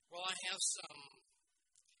have some,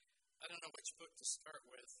 I don't know which book to start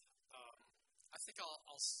with. I think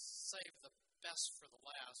I'll save the best for the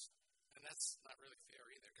last, and that's not really fair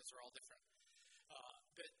either because they're all different.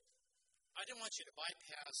 But I didn't want you to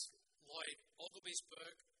bypass Lloyd Ogilvy's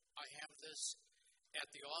book. I have this at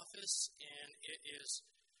the office, and it is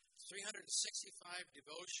 365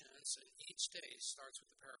 devotions, and each day starts with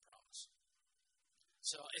the prayer promise.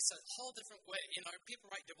 So it's a whole different way. People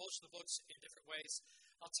write devotional books in different ways.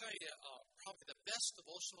 I'll tell you, probably the best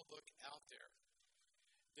devotional book out there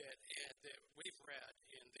that we've read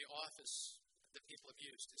in the office that people have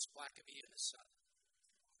used is Blackaby and His Son.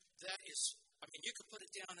 That is, you could put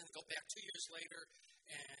it down and go back 2 years later,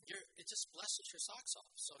 and it just blesses your socks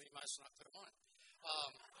off, so you might as well not put it on.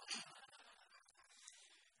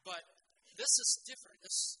 But this is different.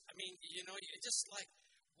 You're just like,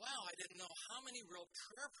 wow, I didn't know how many real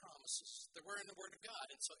prayer promises there were in the Word of God.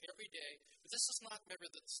 And so every day, but this is not, remember,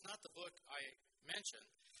 that's not the book I mentioned,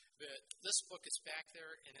 but this book is back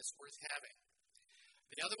there and it's worth having.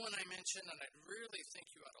 The other one I mentioned, and I really think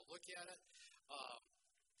you ought to look at it,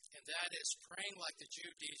 and that is Praying Like the Jew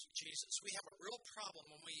Jesus. We have a real problem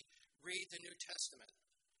when we read the New Testament.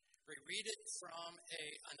 We read it from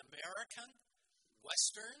an American,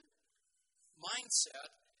 Western mindset,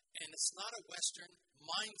 and it's not a Western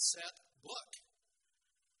mindset book.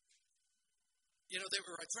 They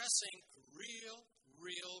were addressing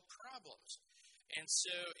real problems. And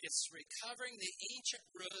so it's recovering the ancient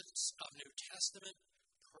roots of New Testament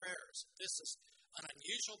prayers. This is an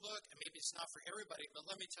unusual book, and maybe it's not for everybody, but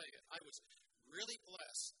let me tell you, I was really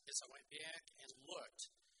blessed as I went back and looked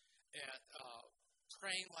at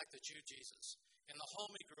Praying Like the Jew Jesus, and the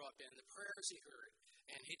home he grew up in, the prayers he heard,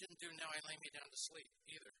 and he didn't do Now I Lay Me Down to Sleep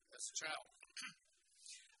either as a child.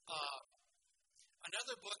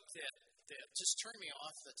 Another book that just turned me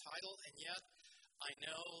off the title, and yet I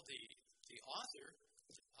know the author.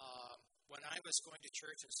 When I was going to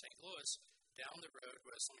church in St. Louis, down the road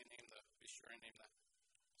was, be sure I name that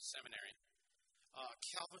seminary.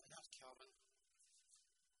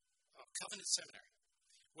 Covenant Seminary,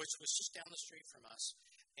 which was just down the street from us.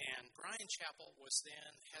 And Bryan Chapell was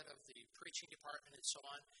then head of the preaching department and so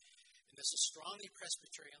on. And this is strongly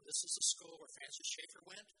Presbyterian. This is the school where Francis Schaeffer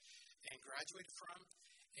went and graduated from.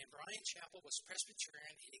 And Bryan Chapell was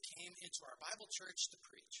Presbyterian. He came into our Bible church to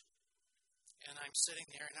preach. And I'm sitting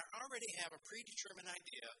there, and I already have a predetermined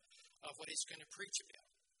idea of what he's going to preach about.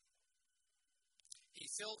 He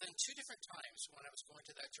filled in 2 different times when I was going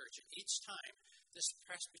to that church. And each time, this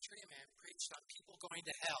Presbyterian man preached on people going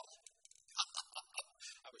to hell.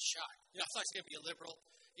 I was shocked. I thought he was going to be a liberal.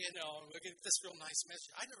 We're going to get this real nice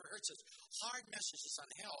message. I never heard such hard messages on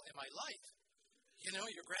hell in my life.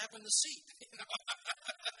 You're grabbing the seat.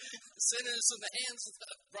 Sin is in the hands of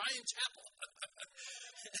Bryan Chapell.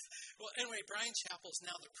 Well, anyway, Bryan Chapell is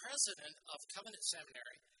now the president of Covenant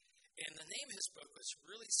Seminary. And the name of his book was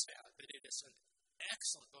really sad, but it is an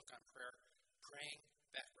excellent book on prayer, Praying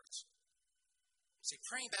Backwards. See,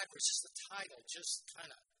 Praying Backwards is the title, just kind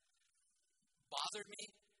of bothered me,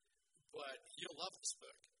 but you'll love this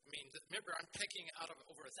book. Remember, I'm picking out of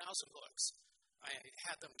over 1,000 books. I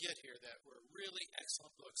had them get here that were really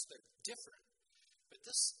excellent books. They're different, but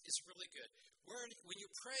this is really good. When you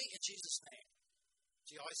pray in Jesus' name,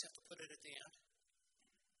 do you always have to put it at the end?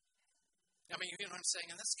 You know what I'm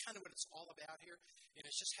saying? And that's kind of what it's all about here. And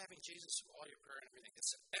it's just having Jesus through all your prayer and everything.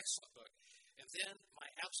 It's an excellent book. And then my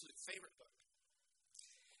absolute favorite book.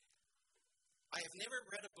 I have never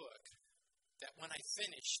read a book that when I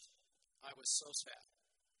finished, I was so sad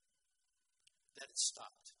that it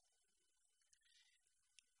stopped.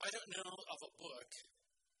 I don't know of a book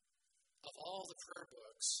of all the prayer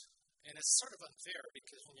books, and it's sort of unfair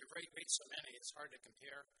because when you read so many, it's hard to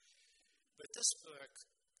compare. But this book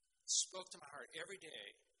spoke to my heart every day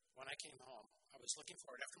when I came home. I was looking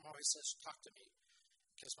for it after my wife says, talk to me.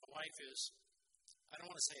 Because my wife is, I don't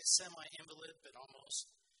want to say a semi-invalid, but almost.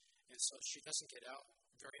 And so she doesn't get out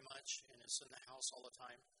very much and is in the house all the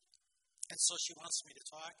time. And so she wants me to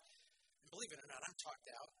talk. And believe it or not, I'm talked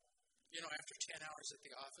out. After 10 hours at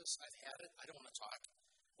the office, I've had it. I don't want to talk.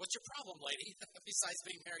 What's your problem, lady? Besides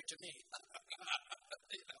being married to me.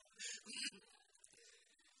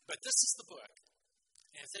 But this is the book.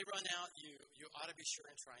 And if they run out, you ought to be sure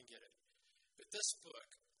and try and get it. But this book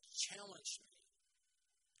challenged me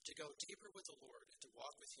to go deeper with the Lord and to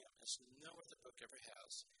walk with Him as no other book ever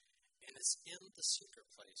has. And it's in the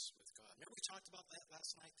secret place with God. Remember we talked about that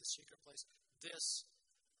last night, the secret place? This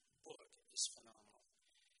book is phenomenal.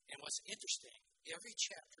 And what's interesting, every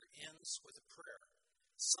chapter ends with a prayer.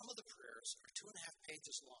 Some of the prayers are 2.5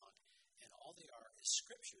 pages long, and all they are is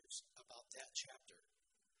scriptures about that chapter.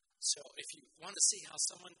 So if you want to see how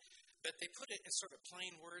someone, but they put it in sort of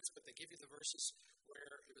plain words, but they give you the verses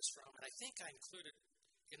where it was from. And I think I included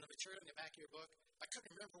in the material in the back of your book, I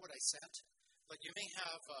couldn't remember what I sent, but you may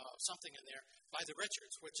have something in there by the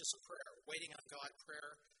Richards, which is a prayer. Waiting on God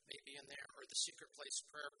prayer may be in there, or the Secret Place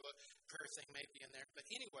prayer book, prayer thing may be in there. But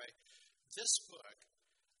anyway, this book,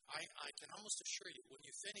 I can almost assure you, when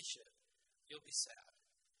you finish it, you'll be sad.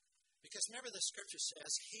 Because remember the scripture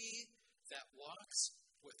says, he that walks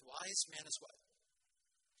with wise men is what?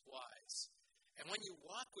 Wise. And when you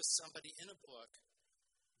walk with somebody in a book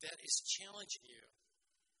that is challenging you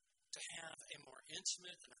to have a more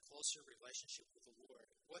intimate and a closer relationship with the Lord,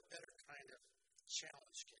 what better kind of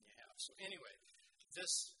challenge can you have? So anyway,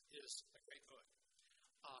 this is a great book.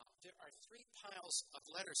 There are 3 piles of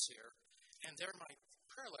letters here, and they're my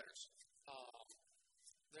prayer letters.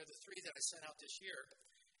 They're the 3 that I sent out this year,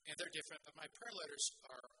 and they're different, but my prayer letters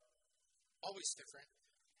are always different.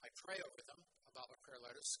 I pray over them about my prayer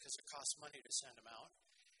letters because it costs money to send them out,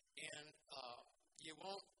 and you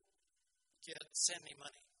won't send me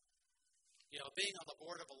money. You know, being on the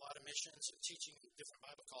board of a lot of missions and teaching in different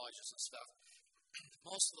Bible colleges and stuff,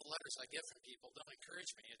 most of the letters I get from people don't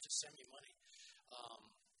encourage me. Just send me money.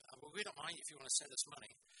 Well, we don't mind if you want to send us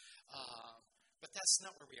money. But that's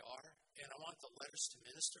not where we are. And I want the letters to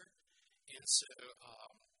minister. And so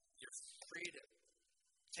you're free to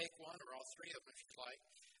take one or all 3 of them if you'd like.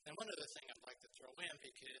 And one other thing I'd like to throw in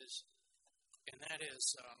and that is,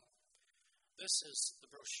 this is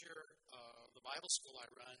the brochure of the Bible school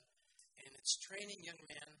I run. And it's training young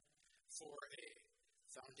men for a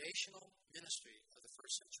foundational ministry of the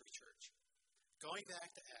first century church. Going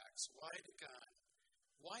back to Acts, why did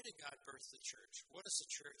God birth the church? What is the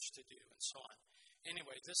church to do? And so on.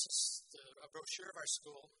 Anyway, this is a brochure of our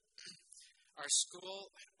school. Our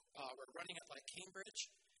school, we're running it like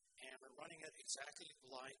Cambridge, and we're running it exactly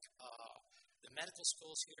like the medical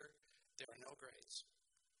schools here. There are no grades.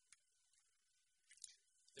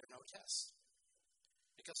 There are no tests.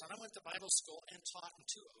 Because when I went to Bible school and taught in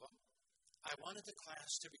 2 of them, I wanted the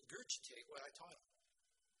class to regurgitate what I taught them.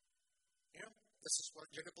 You know, this is what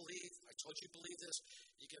you're going to believe. I told you to believe this.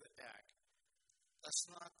 You give it back. That's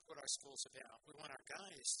not what our school's about. We want our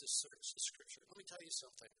guys to search the Scripture. Let me tell you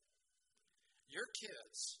something. Your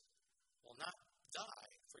kids will not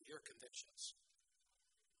die for your convictions.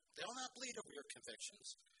 They'll not bleed over your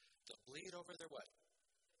convictions. They'll bleed over their what?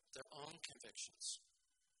 Their own convictions.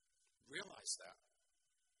 Realize that.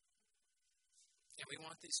 And we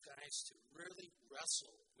want these guys to really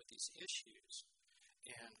wrestle with these issues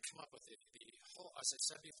and come up with the whole, as I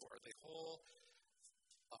said before, the whole,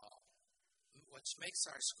 what makes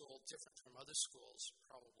our school different from other schools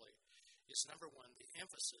probably is, number 1, the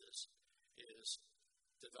emphasis is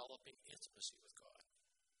developing intimacy with God.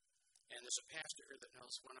 And there's a pastor here that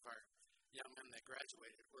knows one of our young men that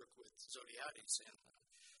graduated worked with Zodiades, and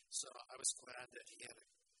so I was glad that he had a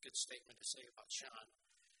good statement to say about Sean.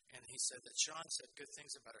 And he said that Sean said good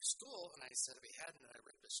things about our school, and I said if he hadn't, I'd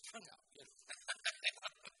rip his tongue out. You know?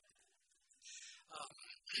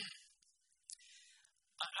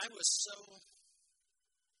 I was so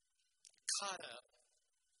caught up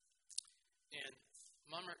in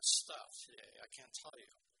Mummert's stuff today, I can't tell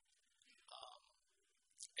you.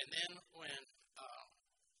 And then when I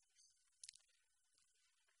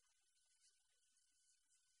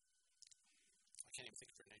can't even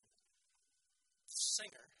think of her name.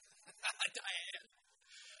 Singer. Diane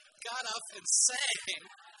got up and sang.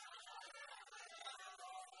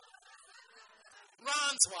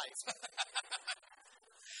 Ron's wife.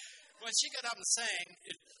 When she got up and sang,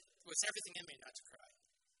 it was everything in me not to cry.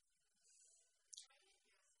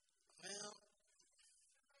 Well,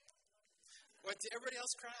 what, did everybody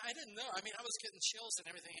else cry? I didn't know. I mean, I was getting chills and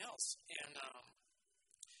everything else. And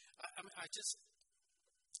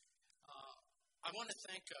I want to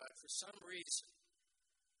thank God. For some reason,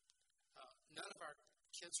 none of our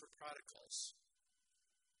kids were prodigals,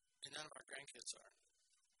 and none of our grandkids are.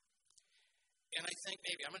 And I think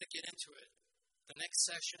maybe I'm going to get into it. The next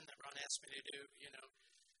session that Ron asked me to do, you know,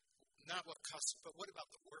 not what causes, but what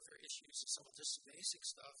about the warfare issues and some of this basic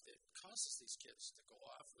stuff that causes these kids to go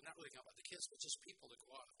off? We're not really talking about the kids, but just people to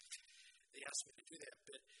go off. They asked me to do that.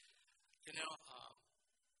 But, you know,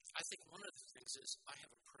 I think one of the things is I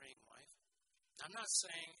have a praying wife. I'm not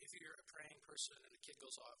saying if you're a praying person and the kid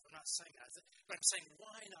goes off, I'm not saying that. But I'm saying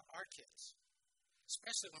why not our kids?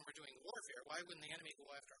 Especially when we're doing warfare. Why wouldn't the enemy go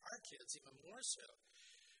after our kids even more so?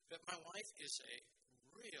 But my wife is a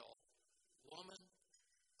real woman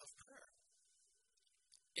of prayer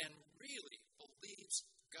and really believes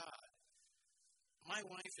God. My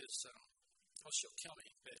wife is, she'll kill me,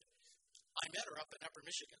 but I met her up in Upper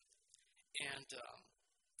Michigan. And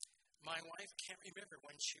my wife can't remember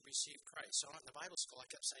when she received Christ. So in the Bible school, I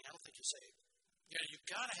kept saying, I don't think you're saved. You've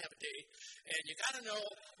got to have a date, and you got to know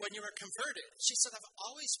when you were converted. She said, I've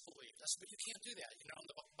always believed. I said, but you can't do that. In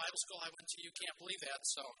the Bible school I went to, you can't believe that.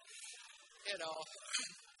 So,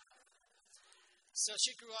 So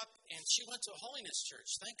she grew up, and she went to a holiness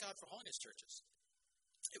church. Thank God for holiness churches.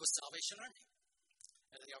 It was Salvation Army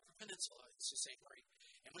at the Upper Peninsula. It's St. Marie.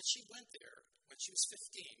 And when she went there, when she was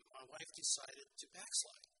 15, my wife decided to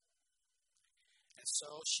backslide. And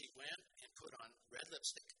so she went and put on red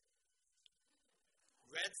lipstick,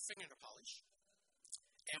 red fingernail polish,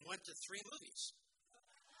 and went to 3 movies.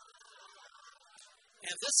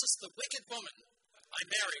 And this is the wicked woman I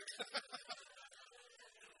married.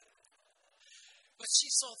 But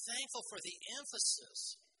she's so thankful for the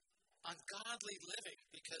emphasis on godly living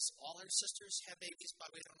because all her sisters had babies,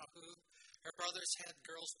 but we don't know who. Her brothers had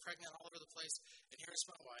girls pregnant all over the place. And here's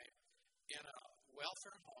my wife in a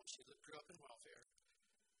welfare home. She grew up in welfare,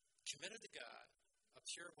 committed to God, a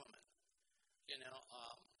pure woman.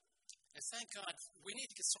 And thank God, we need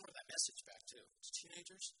to get some of that message back to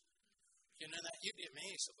teenagers. That you'd be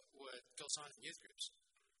amazed at what goes on in youth groups.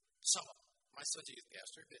 Some of them. My son's a youth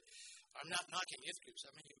pastor, but I'm not knocking youth groups.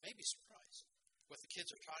 I mean, you may be surprised what the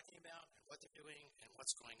kids are talking about and what they're doing and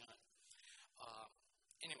what's going on.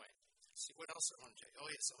 Anyway, see what else I want to tell you. Oh,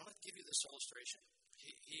 yes, I want to give you this illustration.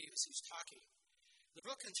 He's talking. The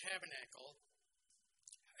Brooklyn Tabernacle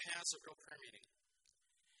has a real prayer meeting.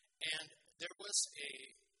 And there was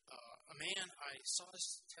a man, I saw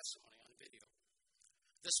his testimony on video.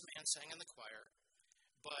 This man sang in the choir,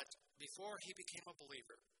 but before he became a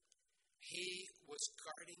believer, he was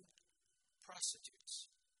guarding prostitutes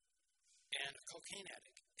and a cocaine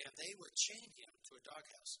addict, and they would chain him to a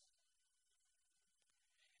doghouse.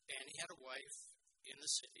 And he had a wife in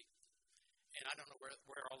the city, and I don't know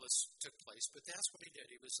where all this took place, but that's what he did.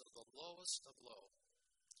 He was the lowest of low.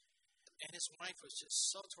 And his wife was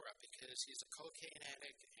just so tore up because he's a cocaine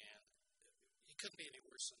addict, and he couldn't be any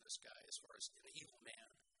worse than this guy as far as an evil man.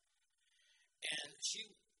 And she,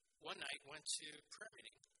 one night, went to prayer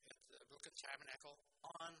meeting at the Brooklyn Tabernacle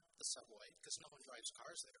on the subway, because no one drives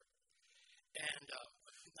cars there. And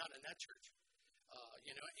not in that church,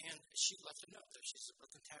 and she left a note that she's at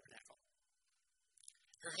Brooklyn Tabernacle.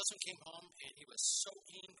 Her husband came home, and he was so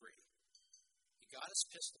angry. He got his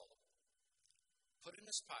pistol, put it in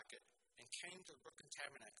his pocket, and came to the Brooklyn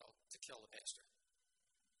Tabernacle to kill the pastor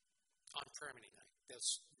on prayer meeting night.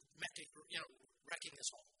 That's wrecking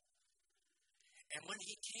his home. And when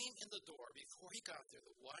he came in the door, before he got there,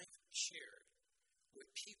 the wife shared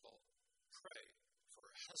with people, pray for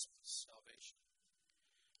her husband's salvation.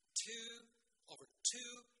 Over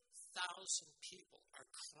 2,000 people are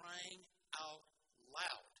crying out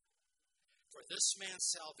loud for this man's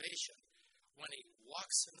salvation when he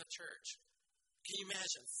walks in the church. Can you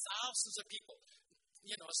imagine? Thousands of people.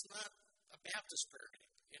 It's not a Baptist prayer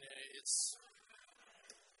meeting. It's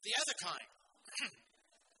the other kind.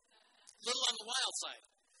 Little on the wild side.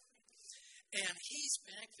 And he's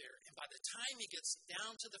back there, and by the time he gets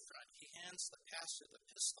down to the front, he hands the pastor the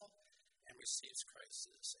pistol and receives Christ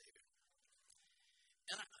as his Savior.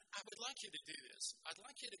 And I would like you to do this. I'd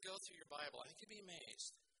like you to go through your Bible. I think you'd be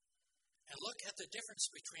amazed. And look at the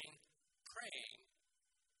difference between praying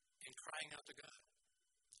and crying out to God.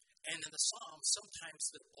 And in the Psalms,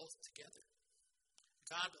 sometimes they're both together.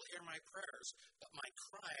 God will hear my prayers, but my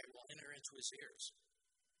cry will enter into his ears.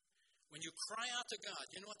 When you cry out to God,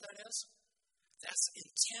 you know what that is? That's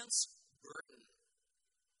intense burden.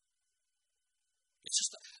 It's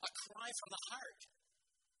just a cry from the heart.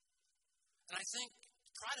 And I think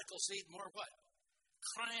prodigals need more what?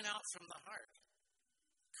 Crying out from the heart.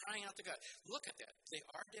 Crying out to God. Look at that. They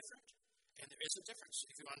are different, and there is a difference.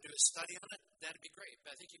 If you want to do a study on it, that'd be great.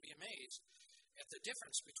 But I think you'd be amazed at the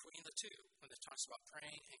difference between the two when it talks about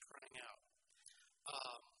praying and crying out.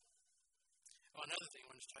 Another thing I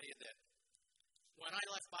want to tell you that when I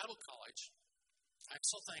left Bible college, I'm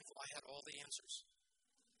so thankful I had all the answers.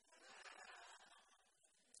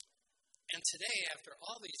 And today, after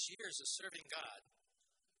all these years of serving God,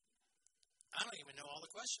 I don't even know all the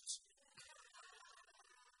questions.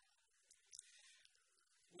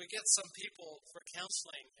 We get some people for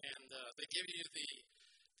counseling, and they give you the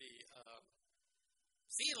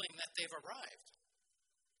feeling that they've arrived.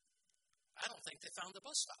 I don't think they found the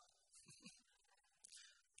bus stop.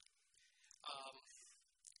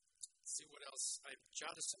 Let's see what else. I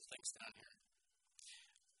jotted some things down here.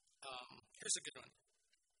 Here's a good one.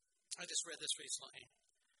 I just read this recently.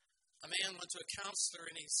 A man went to a counselor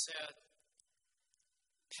and he said,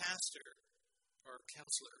 Pastor, or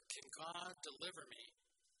counselor, can God deliver me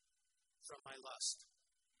from my lust?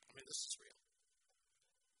 I mean, this is real.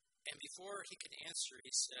 And before he could answer,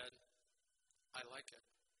 he said, I like it.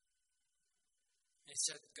 And he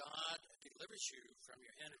said, God delivers you from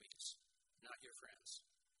your enemies, not your friends.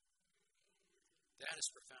 That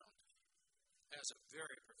is profound. That is a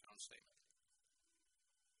very profound statement.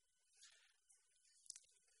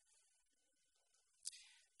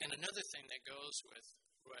 And another thing that goes with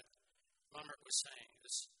what Mummert was saying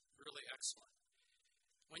is really excellent.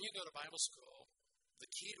 When you go to Bible school, the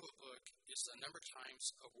key to a book is the number of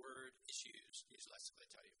times a word is used. Usually that's what they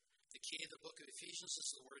tell you. The key to the book of Ephesians is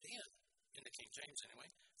the word in the King James anyway.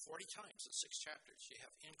 40 times in 6 chapters. You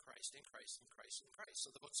have in Christ, in Christ, in Christ, in Christ. So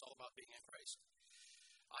the book's all about being in Christ.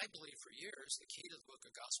 I believe for years the key to the book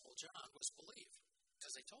of Gospel of John was believe,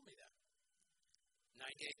 because they told me that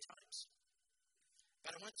 98 times.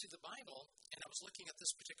 But I went through the Bible, and I was looking at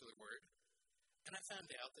this particular word, and I found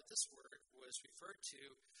out that this word was referred to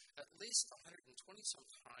at least 120-some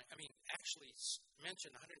times. I mean, actually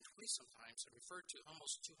mentioned 120-some times and referred to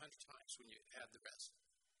almost 200 times when you add the rest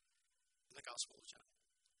in the Gospel of John.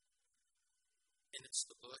 And it's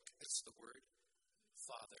the word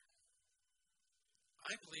Father.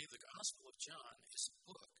 I believe the Gospel of John is a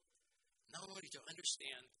book not only to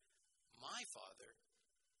understand my Father,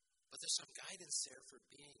 but there's some guidance there for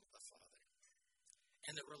being a father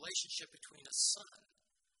and the relationship between a son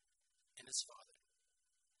and his father.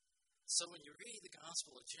 So when you read the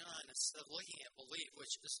Gospel of John, instead of looking at belief,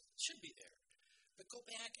 which should be there, but go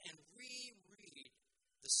back and reread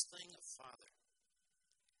this thing of father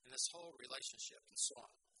and this whole relationship and so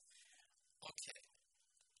on. Okay.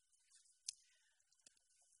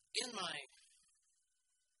 In my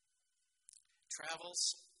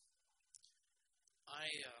travels, I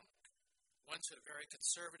went to a very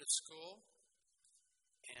conservative school,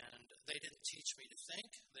 and they didn't teach me to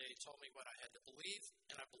think. They told me what I had to believe,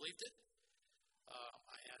 and I believed it.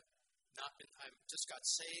 I just got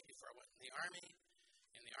saved before I went in the Army.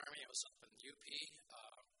 In the Army, I was up in UP.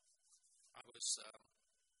 I was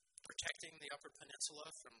protecting the Upper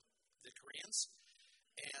Peninsula from the Koreans,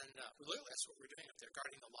 and really that's what we're doing up there,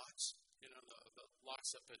 guarding the locks, the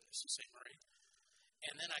locks up at Sault Ste. Marie.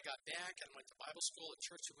 And then I got back and went to Bible school. The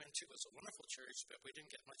church we went to was a wonderful church, but we didn't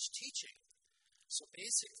get much teaching. So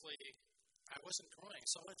basically, I wasn't growing.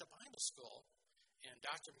 So I went to Bible school, and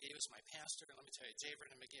Dr. McGee was my pastor. And let me tell you, J.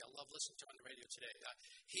 Vernon McGee, I love listening to him on the radio today.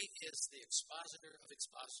 He is the expositor of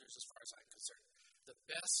expositors as far as I'm concerned. The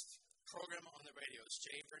best program on the radio is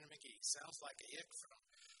J. Vernon McGee. Sounds like a hick from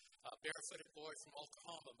a barefooted boy from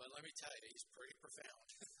Oklahoma, but let me tell you, he's pretty profound.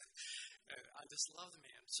 I just love the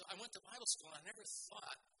man. So I went to Bible school, and I never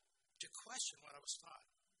thought to question what I was taught.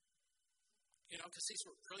 Because these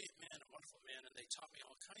were brilliant men and wonderful men, and they taught me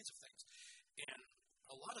all kinds of things. And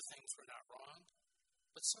a lot of things were not wrong,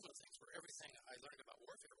 but some of the things were everything I learned about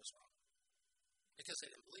warfare was wrong, because they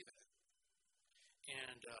didn't believe in it.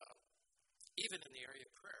 And even in the area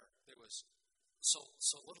of prayer, there was so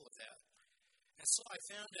little of that. And so I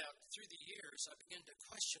found out through the years, I began to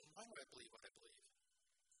question, why do I believe what I believe?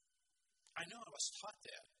 I know I was taught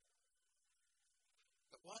that,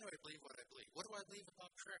 but why do I believe what I believe? What do I believe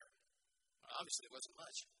about prayer? Well, obviously, it wasn't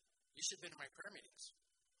much. You should have been in my prayer meetings.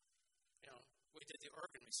 We did the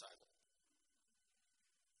organ recital.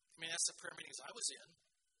 I mean, that's the prayer meetings I was in.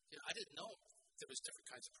 I didn't know there was different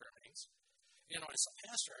kinds of prayer meetings. As a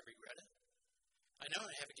pastor, I regret it. I know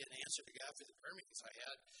I haven't given an answer to God for the prayer meetings I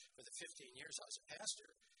had for the 15 years I was a pastor,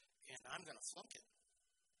 and I'm going to flunk it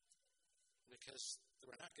because they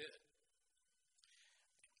were not good.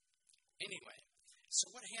 Anyway,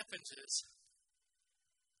 so what happens is,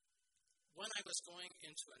 when I was going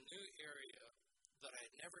into a new area that I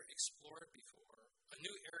had never explored before, a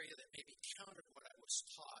new area that maybe countered what I was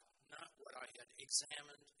taught, not what I had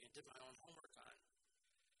examined and did my own homework on,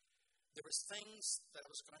 there was things that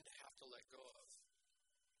I was going to have to let go of.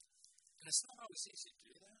 And it's not always easy to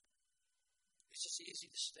do that. It's just easy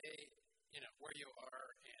to stay, where you are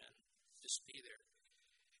and just be there.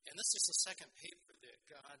 And this is the second paper that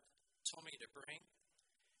God told me to bring.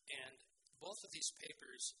 And both of these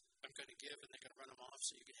papers I'm going to give, and they're going to run them off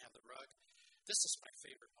so you can have the rug. This is my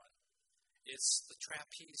favorite one. It's the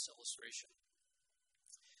trapeze illustration.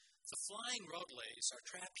 The Flying Roadleys are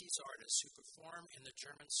trapeze artists who perform in the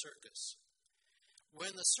German circus.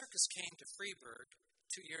 When the circus came to Freiburg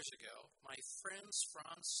 2 years ago, my friends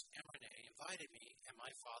Franz and Renee invited me and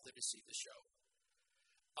my father to see the show.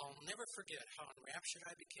 I'll never forget how enraptured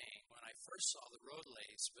I became when I first saw the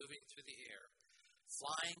Roadleys moving through the air,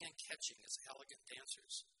 flying and catching as elegant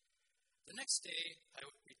dancers. The next day, I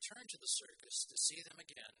would return to the circus to see them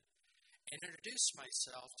again, and introduced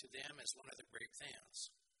myself to them as one of the great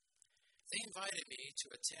fans. They invited me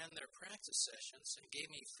to attend their practice sessions and gave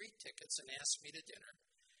me free tickets and asked me to dinner.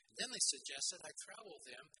 Then they suggested I travel with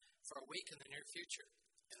them for a week in the near future,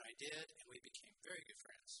 and I did, and we became very good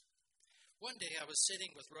friends. One day I was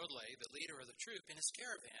sitting with Rodley, the leader of the troop, in his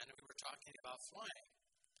caravan, and we were talking about flying.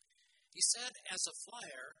 He said, as a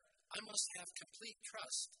flyer, I must have complete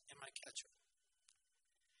trust in my catcher.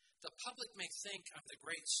 The public may think I'm the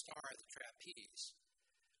great star of the trapeze,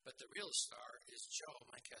 but the real star is Joe,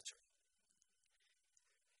 my catcher.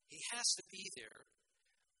 He has to be there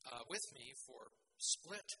with me for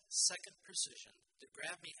split-second precision to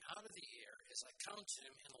grab me out of the air as I count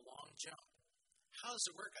him in a long jump. How does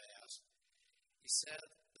it work, I asked. He said,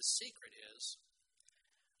 the secret is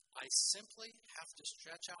I simply have to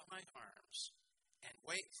stretch out my arms and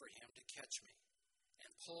wait for him to catch me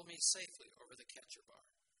and pull me safely over the catcher bar.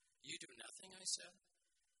 You do nothing, I said.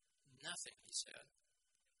 Nothing, he said.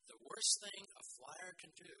 The worst thing a flyer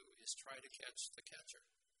can do is try to catch the catcher.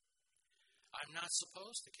 I'm not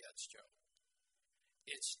supposed to catch Joe.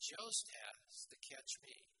 It's Joe's task to catch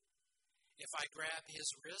me. If I grab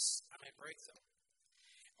his wrists, I may break them,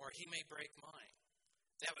 or he may break mine.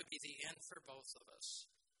 That would be the end for both of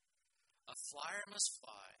us. A flyer must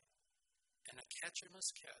fly, and a catcher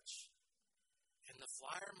must catch, and the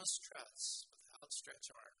flyer must trust with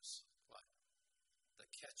outstretched arms. What? The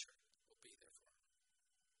catcher will be there for him.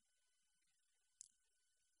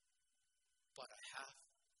 But I have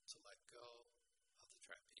to let go of the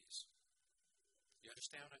trapeze. You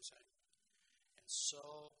understand what I'm saying? And so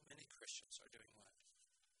many Christians are doing what?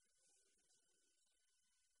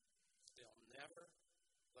 They'll never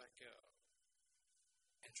let go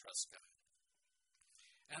and trust God.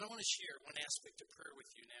 And I want to share one aspect of prayer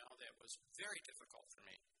with you now that was very difficult for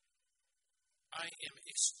me. I am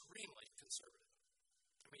extremely conservative.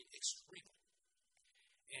 I mean, extremely.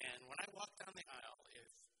 And when I walk down the aisle,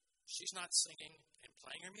 if she's not singing and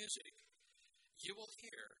playing her music, you will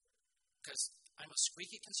hear, because I'm a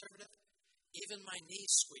squeaky conservative, even my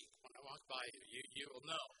knees squeak when I walk by you. You will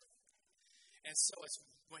know. And so it's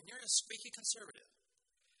when you're a squeaky conservative,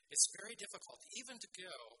 it's very difficult even to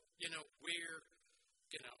go, where,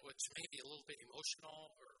 which may be a little bit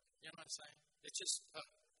emotional, or, you know what I'm saying? It's just,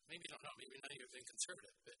 maybe you don't know, maybe none of you have been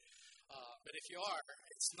conservative, but if you are,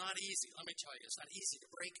 it's not easy. Let me tell you, it's not easy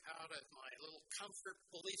to break out of my little comfort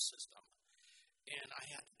belief system, and I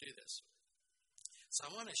had to do this. So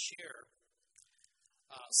I want to share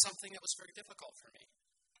something that was very difficult for me,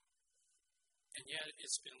 and yet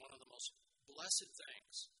it's been one of the most blessed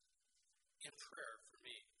things in prayer for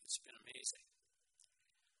me. It's been amazing.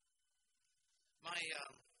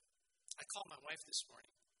 I called my wife this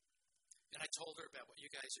morning, and I told her about what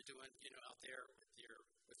you guys are doing, out there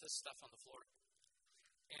with this stuff on the floor.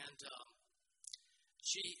 And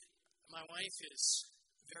my wife is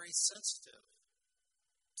very sensitive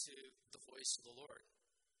to the voice of the Lord.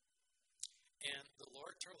 And the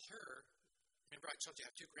Lord told her, remember I told you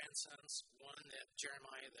I have two grandsons, one that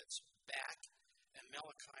Jeremiah that's back, and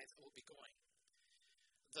Malachi that will be going.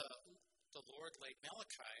 The Lord laid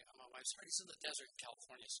Malachi on my wife's heart. He's in the desert in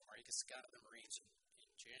California somewhere. He gets out of the Marines in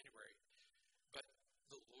January. But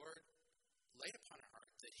the Lord laid upon her heart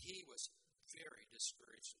that he was very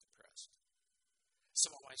discouraged and depressed. So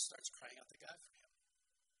my wife starts crying out to God for him.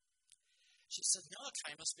 She said,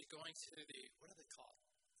 Malachi must be going through what do they call it?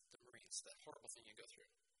 The Marines, that horrible thing you go through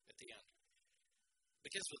at the end.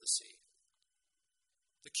 Begins with a C.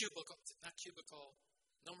 The cubicle,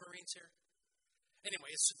 no Marines here?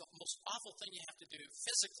 Anyway, it's the most awful thing you have to do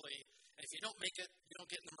physically, and if you don't make it, you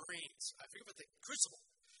don't get in the Marines. I forget what the crucible.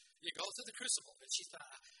 You go through the crucible, and she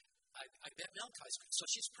thought, I bet Malachi's good. So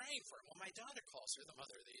she's praying for him. Well, my daughter calls her, the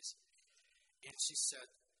mother of these, and she said,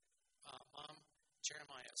 Mom,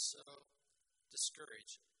 Jeremiah is so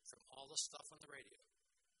discouraged from all the stuff on the radio,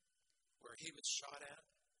 where he was shot at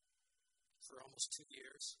for almost 2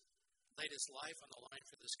 years, laid his life on the line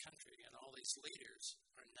for this country, and all these leaders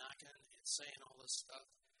are knocking and saying all this stuff.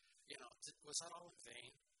 Was that all in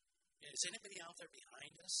vain? Is anybody out there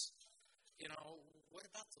behind us? What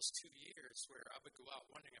about those 2 years where I would go out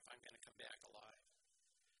wondering if I'm going to come back alive?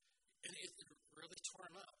 And it really tore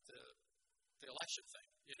him up, the election thing,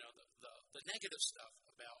 the negative stuff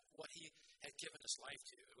about what he had given his life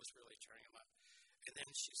to. It was really tearing him up. And then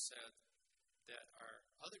she said that our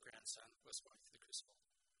other grandson was going through the crucible.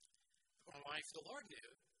 My wife, the Lord knew,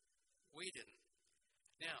 we didn't.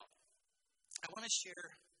 Now, I want to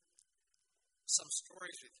share some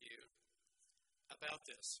stories with you about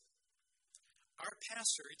this. Our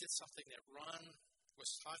pastor, he did something that Ron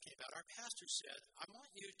was talking about. Our pastor said, I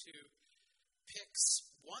want you to Pick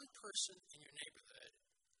one person in your neighborhood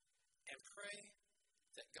and pray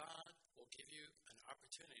that God will give you an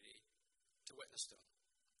opportunity to witness to them.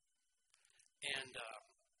 And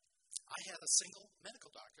I had a single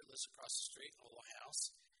medical doctor lives across the street in a little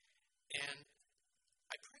house, and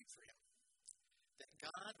I prayed for him that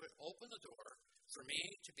God would open the door for me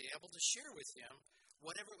to be able to share with him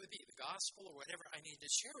whatever it would be, the gospel or whatever I needed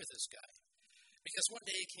to share with this guy. Because one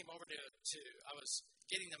day he came over I was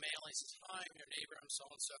getting the mail, and he says, "Hi, I'm your neighbor, I'm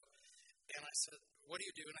so-and-so." And I said, "What do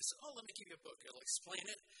you do?" And I said, "Oh, let me give you a book. It'll explain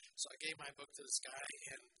it." So I gave my book to this guy,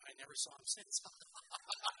 and I never saw him since.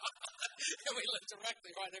 And we lived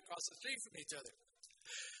directly right across the street from each other.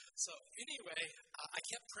 So anyway, I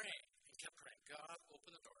kept praying and kept praying. God,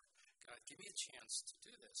 open the door. God, give me a chance to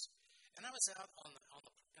do this. And I was out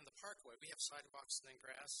in the parkway. We have sidewalks and then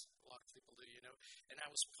grass. A lot of people do, And I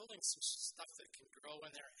was pulling some stuff that can grow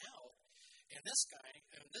in there out. And this guy,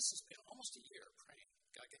 and this has been almost a year praying,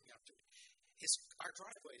 God, get me up to our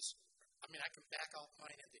driveways. I can back off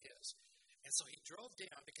mine into his. And so he drove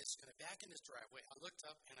down because he's going to back in his driveway. I looked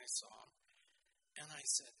up and I saw him. And I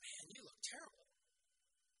said, "Man, you look terrible."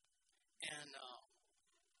 And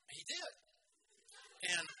he did.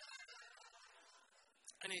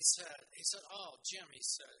 And he said, "Oh, Jim," he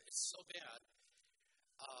said, "it's so bad."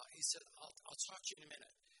 He said, I'll talk to you in a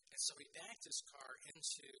minute. And so he backed his car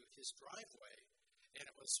into his driveway, and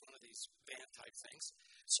it was one of these van type things.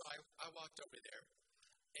 So I walked over there,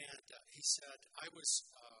 and he said, I was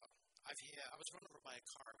run over by a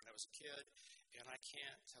car when I was a kid, and I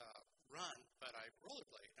can't run, but I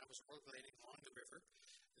rollerblade. I was rollerblading along the river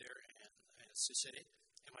there in Sioux City,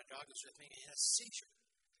 and my dog was with me, and he had a seizure.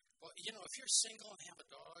 Well, if you're single and have a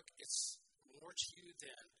dog, it's more to you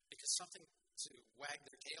than because something to wag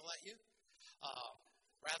their tail at you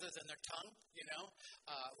rather than their tongue,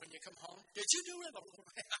 when you come home. Did you do it?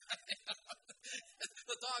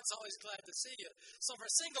 The dog's always glad to see you. So for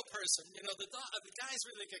a single person, the guys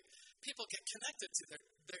really people get connected to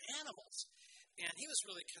their animals. And he was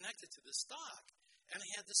really connected to this dog. And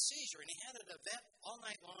he had the seizure, and he had it at a vet all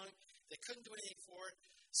night long. They couldn't do anything for it.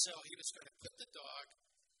 So he was going to put the dog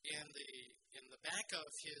in the back of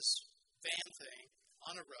his van thing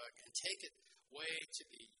on a rug and take it way to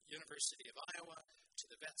the University of Iowa, to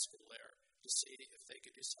the vet school there, to see if they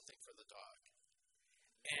could do something for the dog.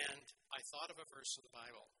 And I thought of a verse in the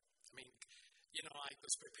Bible. I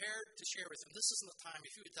was prepared to share with him, this isn't the time,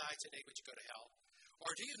 if you would die today, would you go to hell?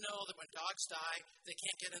 Or do you know that when dogs die, they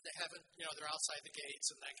can't get into heaven? They're outside the gates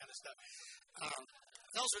and that kind of stuff.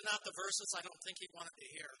 Those are not the verses I don't think he wanted to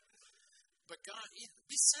hear. But God,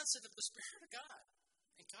 be sensitive to the Spirit of God.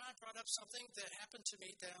 And God brought up something that happened to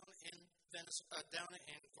me down in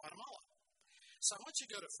Guatemala. So I want you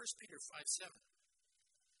to go to 1 Peter 5:7.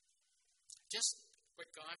 Just what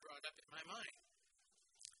God brought up in my mind.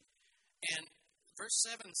 And verse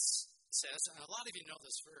 7 says, and a lot of you know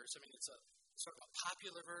this verse. It's a sort of a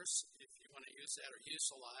popular verse, if you want to use that or use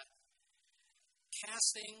a lot.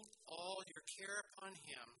 Casting all your care upon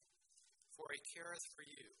him, for he careth for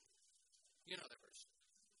you. You know that verse.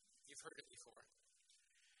 You've heard it before.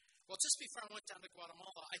 Well, just before I went down to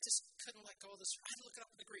Guatemala, I just couldn't let go of this. I had to look it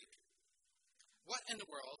up in the Greek. What in the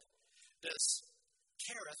world does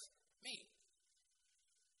careth mean?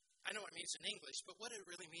 I know what it means in English, but what did it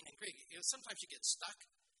really mean in Greek? Sometimes you get stuck,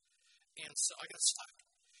 and so I got stuck.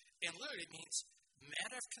 And literally it means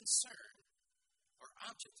matter of concern or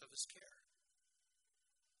object of his care.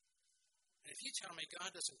 And if you tell me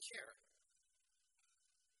God doesn't care,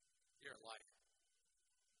 you're a liar.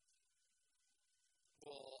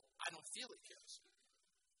 Well, I don't feel he cares.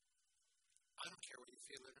 I don't care whether you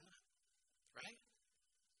feel it or not. Right?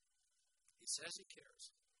 He says he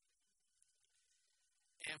cares.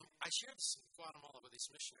 And I shared this in Guatemala with these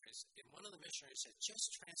missionaries, and one of the missionaries had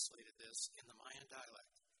just translated this in the Mayan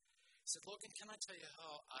dialect. He said, "Logan, can I tell you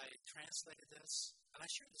how I translated this?" And I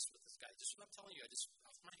shared this with this guy. Just what I'm telling you, I just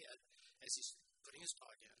off my head as he's putting his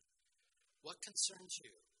dog in. What concerns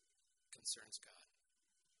you concerns God.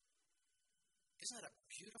 Isn't that a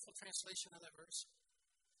beautiful translation of that verse?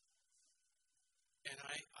 And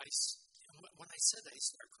when I said that, he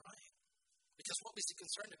started crying. Because what was he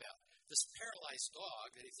concerned about? This paralyzed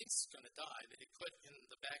dog that he thinks is going to die that he put in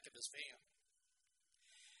the back of his van.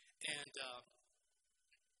 And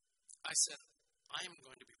I said, I am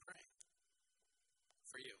going to be praying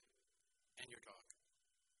for you and your dog.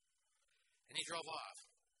 And he drove off.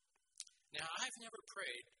 Now, I've never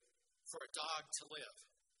prayed for a dog to live.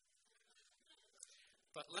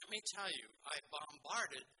 But let me tell you, I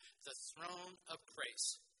bombarded the throne of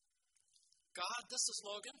grace. God, this is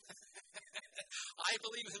Logan. I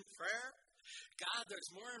believe in prayer. God,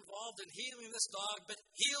 there's more involved in healing this dog, but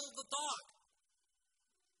heal the dog.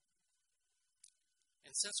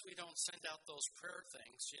 And since we don't send out those prayer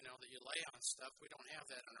things, that you lay on stuff, we don't have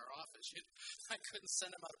that in our office. I couldn't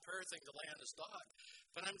send him out a prayer thing to lay on his dog.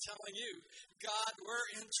 But I'm telling you, God, we're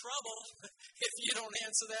in trouble if you don't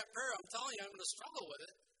answer that prayer. I'm telling you, I'm going to struggle with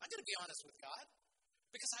it. I'm going to be honest with God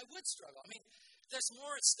because I would struggle. I mean, there's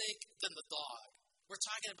more at stake than the dog. We're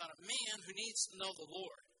talking about a man who needs to know the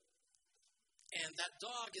Lord. And that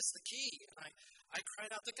dog is the key. And I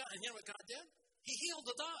cried out to God. And you know what God did? He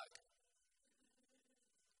healed the dog.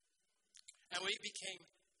 And we became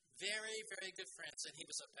very, very good friends. And he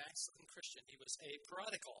was a backslidden Christian. He was a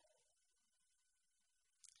prodigal.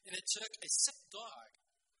 And it took a sick dog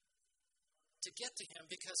to get to him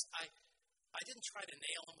because I didn't try to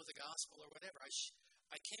nail him with the gospel or whatever.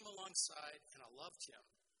 I came alongside and I loved him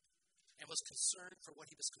and was concerned for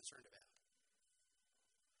what he was concerned about.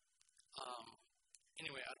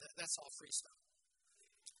 Anyway, that's all free stuff.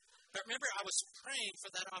 But remember, I was praying for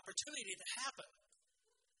that opportunity to happen.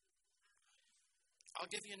 I'll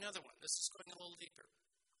give you another one. This is going a little deeper.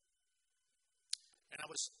 And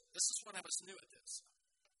this is when I was new at this.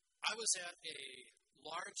 I was at a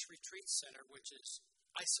large retreat center, which is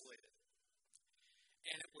isolated.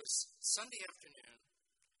 And it was Sunday afternoon,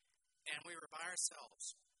 and we were by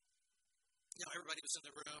ourselves. Everybody was in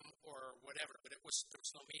the room or whatever, but there was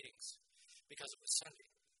no meetings because it was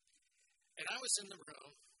Sunday. And I was in the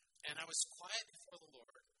room, and I was quiet before the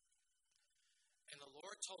Lord. And the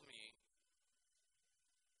Lord told me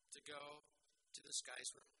to go to this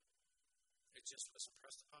guy's room. It just was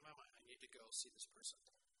impressed upon my mind. I need to go see this person.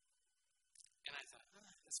 And I thought,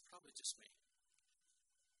 that's probably just me.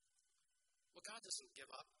 Well, God doesn't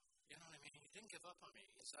give up. You know what I mean? He didn't give up on me.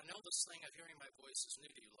 He said, I know this thing of hearing my voice is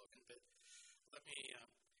new to you, Logan, but let me,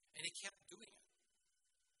 and he kept doing it.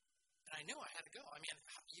 And I knew I had to go. I mean,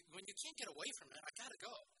 when you can't get away from it, I got to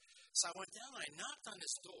go. So I went down and I knocked on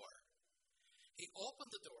his door. He opened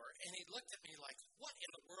the door, and he looked at me like, what in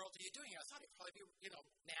the world are you doing? I thought he'd probably be,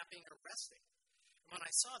 napping or resting. And when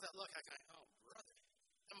I saw that look, I thought, oh, brother,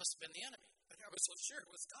 that must have been the enemy. But I was so sure it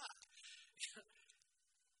was God.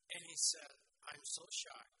 And he said, I'm so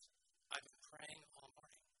shocked. I've been praying all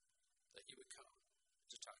morning that you would come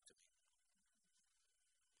to talk to me.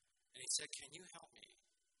 And he said, can you help me?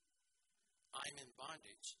 I'm in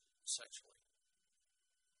bondage sexually.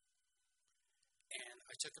 And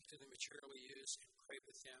I took him to the material we used and prayed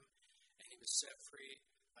with him, and he was set free.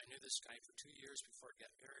 I knew this guy for 2 years before I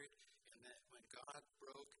got married, and that when God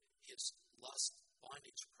broke his lust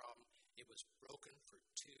bondage problem, it was broken for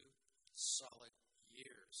 2 solid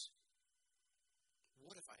years.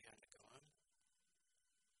 What if I hadn't gone?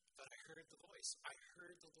 But I heard the voice. I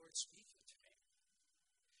heard the Lord speaking to me.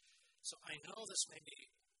 So I know this may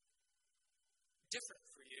be different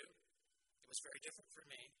for you. It was very different for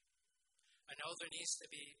me. I know there needs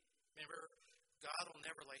to be, remember, God will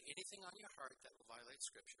never lay anything on your heart that will violate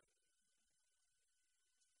Scripture.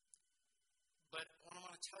 But what I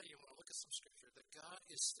want to tell you, when I look at some Scripture, that God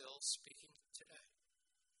is still speaking today.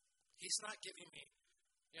 He's not giving me,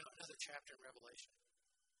 another chapter in Revelation.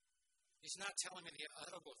 He's not telling me the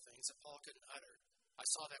unutterable things that Paul couldn't utter. I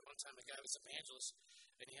saw that one time. The guy was an evangelist,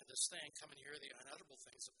 and he had this thing, come and hear the unutterable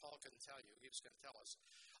things that Paul couldn't tell you. He was going to tell us.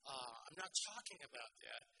 I'm not talking about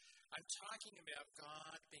that. I'm talking about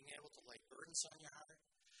God being able to lay burdens on your heart,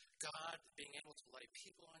 God being able to lay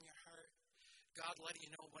people on your heart, God letting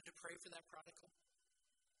you know when to pray for that prodigal.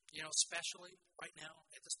 Especially right now,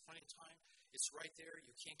 at this point in time, it's right there.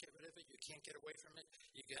 You can't get rid of it. You can't get away from it.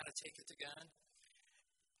 You got to take it to God.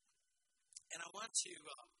 And I want to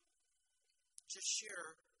just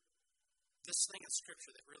share this thing in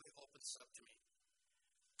Scripture that really opens up to me.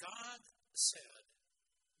 God said,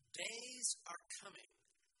 days are coming,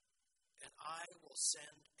 and I will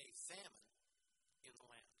send a famine in the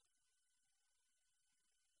land.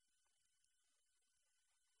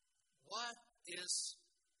 What is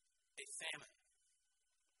a famine?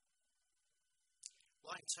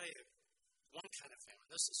 Well, I can tell you one kind of famine.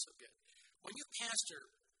 This is so good. When you pastor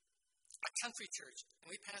a country church,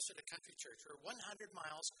 and we pastored a country church, we're 100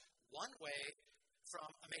 miles one way from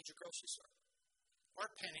a major grocery store, or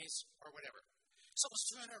Penny's, or whatever. So it was a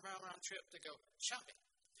 200-mile round trip to go shopping.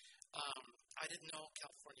 I didn't know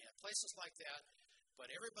California had places like that, but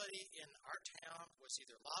everybody in our town was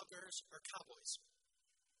either loggers or cowboys.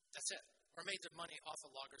 That's it. Or made their money off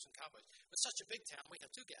of loggers and cowboys. It was such a big town, we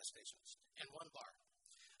had 2 gas stations and 1 bar.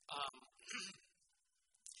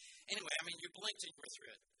 Anyway, you blinked and you were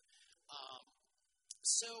through it.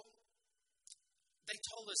 So they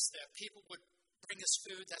told us that people would bring us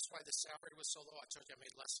food. That's why the salary was so low. I told you I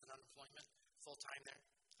made less than unemployment full-time there.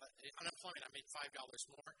 Unemployment, I made $5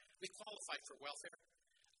 more. We qualified for welfare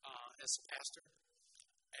as a pastor,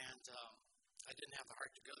 and I didn't have the heart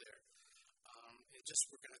to go there.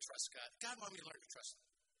 We're going to trust God. God wanted me to learn to trust Him.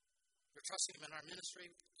 We're trusting Him in our ministry.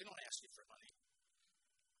 We don't ask you for money.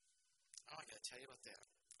 Oh, I got to tell you about that.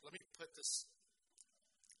 Let me put this,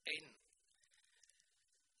 Aiden.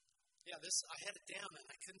 Yeah, I had it down, and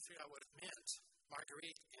I couldn't figure out what it meant.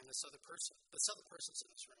 Marguerite and this other person. This other person's in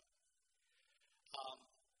this room.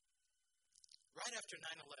 Right after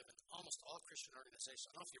 9/11, almost all Christian organizations,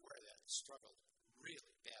 I don't know if you're aware of that, struggled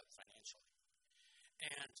really bad financially.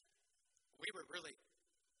 And we were really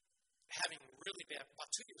having really bad, about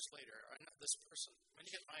 2 years later, this person, when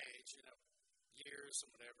you get my age, years and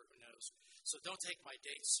whatever, who knows. So don't take my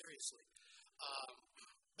dates seriously.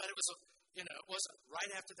 But it was, it wasn't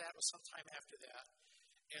right after that, it was sometime after that.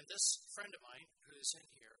 And this friend of mine, who's in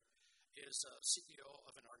here, is a CEO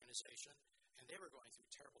of an organization, and they were going through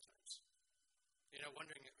terrible times.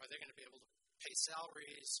 Wondering, are they going to be able to pay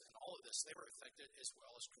salaries and all of this? They were affected as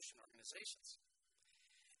well as Christian organizations.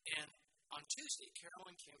 And on Tuesday,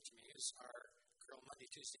 Carolyn came to me as our girl, Monday,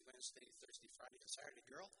 Tuesday, Wednesday, Thursday, Friday, and Saturday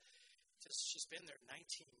girl. She's been there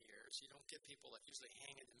 19 years. You don't get people that usually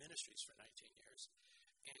hang in the ministries for 19 years.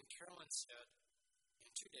 And Carolyn said, in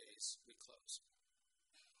 2 days, we close.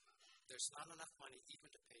 There's not enough money even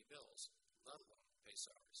to pay bills, let alone pay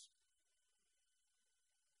salaries.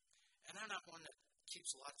 And I'm not one that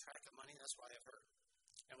keeps a lot of track of money. That's why I've heard.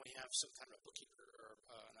 And we have some kind of a bookkeeper or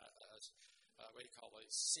what do you call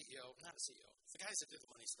it, CEO, not a CEO, the guys that do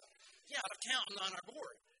the money stuff. Yeah, an accountant on our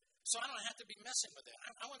board. So I don't have to be messing with that.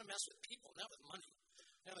 I want to mess with people, not with money.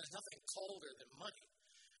 There's nothing colder than money.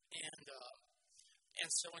 And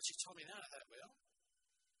so when she told me that, I thought, well,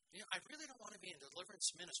 I really don't want to be in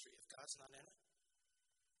deliverance ministry if God's not in it.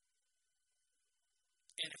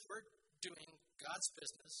 And if we're doing God's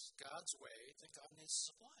business, God's way, then God needs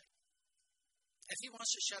to supply. If He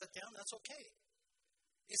wants to shut it down, that's okay.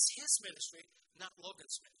 It's His ministry, not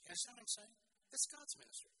Logan's ministry. You understand what I'm saying? It's God's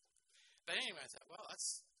ministry. But anyway, I thought, well,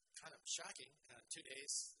 that's kind of shocking. 2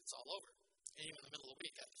 days, it's all over. And even in the middle of the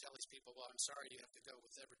week, I have to tell these people, well, I'm sorry, you have to go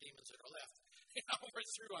with whatever demons that are left. We're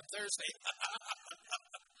through on Thursday.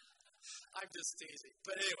 I'm just teasing.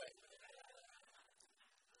 But anyway.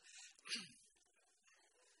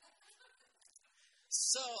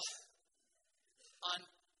 So, on,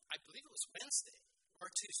 I believe it was Wednesday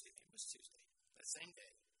or Tuesday, maybe it was Tuesday, that same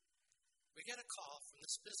day, we got a call from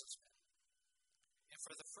this businessman. And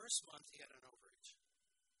for the first month, he had an overage.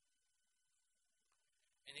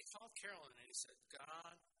 And he called Carolyn and he said,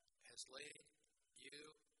 God has laid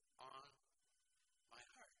you on my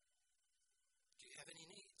heart. Do you have any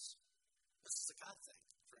needs? This is a God thing,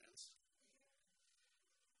 friends.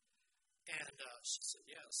 And she said,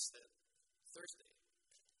 yes, that Thursday,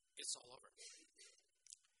 it's all over.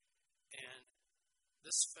 And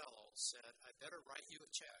this fellow said, I better write you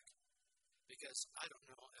a check because I don't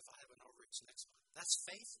know if I have an overage next month. That's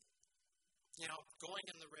faith. Going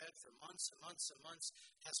in the red for months and months and months,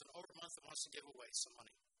 has an over month and wants to give away some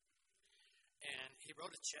money. And he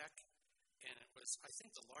wrote a check, and it was, I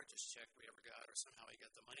think, the largest check we ever got, or somehow he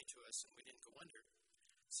got the money to us, and we didn't go under.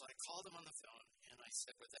 So I called him on the phone, and I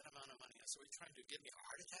said, with that amount of money, I said, are you trying to give me a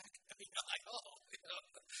heart attack?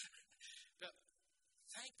 But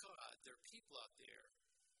thank God there are people out there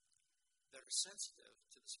that are sensitive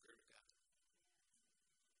to the Spirit of God.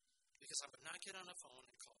 Because I would not get on the phone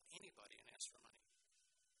and call anybody and ask for money.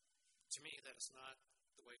 To me, that is not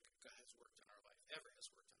the way God has worked in our life, ever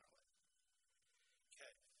has worked in our life.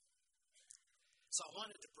 Okay. So I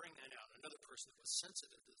wanted to bring that out. Another person that was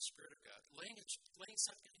sensitive to the Spirit of God, laying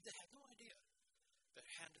something they had no idea, but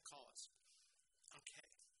had to call us. Okay.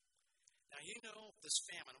 Now, this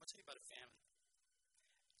famine. I'm going to tell you about a famine.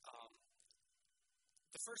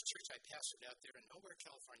 The first church I pastored out there in Nowhere,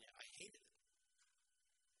 California, I hated it.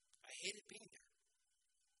 I hated being there.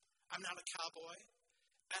 I'm not a cowboy,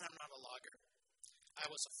 and I'm not a logger. I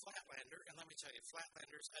was a flatlander, and let me tell you,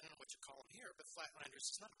 flatlanders, I don't know what you call them here, but flatlanders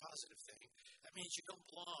is not a positive thing. That means you don't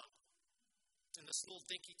belong. In this little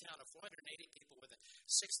dinky town of 480 people with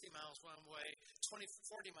 60 miles one way,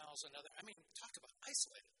 40 miles another. I mean, talk about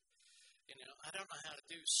isolated. I don't know how to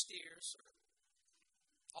do steers or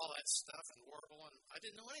all that stuff and warble, and I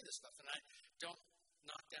didn't know any of this stuff. And I don't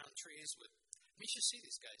knock down trees with. You should see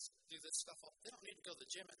these guys do this stuff. They don't need to go to the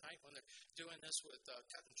gym at night when they're doing this with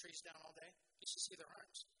cutting trees down all day. You should see their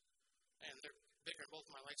arms. And they're bigger than both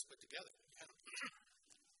of my legs put together.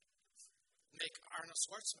 Make Arnold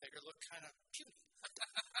Schwarzenegger look kind of puny.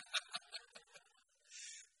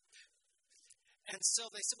 And so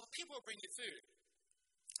they said, well, people will bring you food.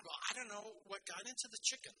 Well, I don't know what got into the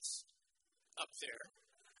chickens up there,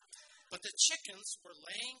 but the chickens were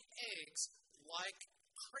laying eggs like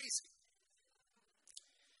crazy.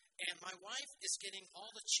 And my wife is getting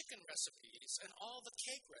all the chicken recipes and all the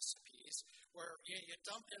cake recipes where you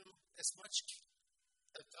dump in as much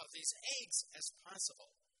of these eggs as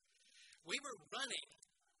possible. We were running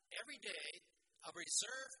every day a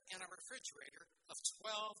reserve in a refrigerator of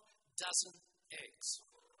 12 dozen eggs.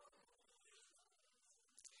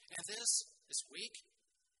 And this is week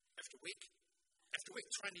after week after week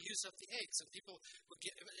trying to use up the eggs. And people would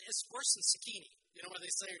get, it's worse than zucchini. You know where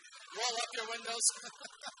they say, roll up your windows?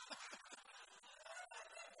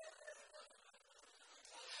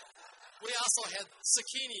 We also had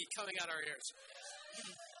zucchini coming out our ears.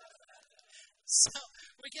 So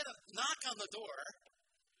we get a knock on the door,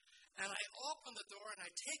 and I open the door, and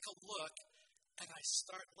I take a look, and I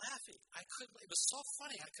start laughing. It was so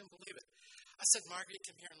funny, I couldn't believe it. I said, Margaret,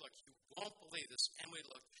 come here and look. You won't believe this. And we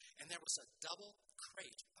looked, and there was a double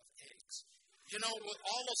crate of eggs. You know, with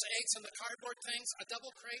all those eggs in the cardboard things, a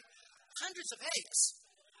double crate, hundreds of eggs.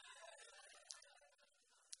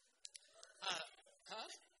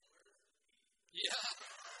 Yeah.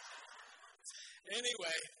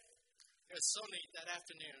 Anyway, it was so neat. That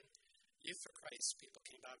afternoon, Youth for Christ people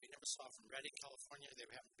came by. We never saw from Redding, California. They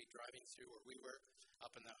happened to be driving through where we were,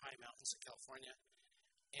 up in the high mountains of California.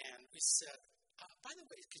 And we said, by the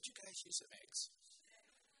way, could you guys use some eggs?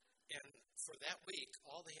 And for that week,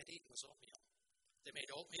 all they had eaten was oatmeal. They made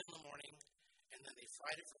oatmeal in the morning, and then they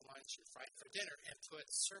fried it for lunch and fried it for dinner and put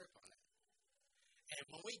syrup on it. And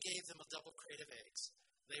when we gave them a double crate of eggs,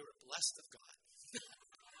 they were blessed of God.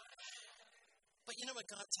 But you know what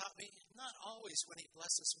God taught me? Not always when He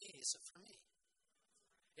blesses me is it for me.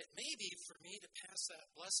 It may be for me to pass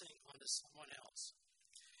that blessing on to someone else.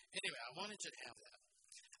 Anyway, I wanted you to have that.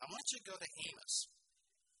 I want you to go to Amos,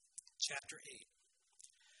 chapter 8.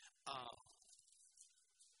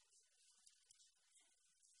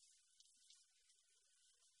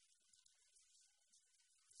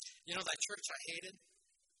 You know that church I hated?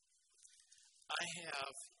 I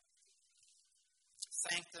have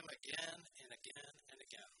thanked them again and again and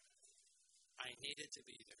again. I needed to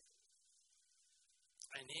be there.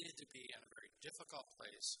 I needed to be in a very difficult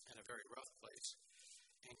place, in a very rough place,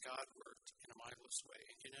 and God worked in a marvelous way.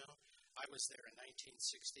 And you know, I was there in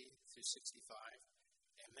 1960 through 65,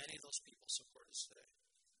 and many of those people support us today.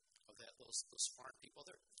 Of that, those farm people,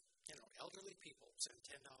 they're elderly people, send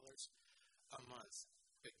 $10 a month.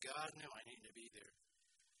 But God knew I needed to be there.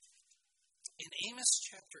 In Amos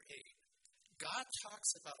chapter 8, God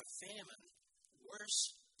talks about a famine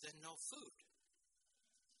worse than no food.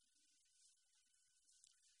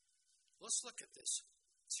 Let's look at this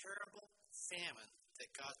terrible famine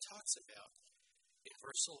that God talks about in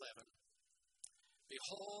verse 11.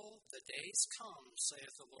 Behold, the days come,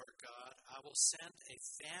 saith the Lord God, I will send a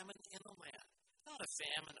famine in the land, not a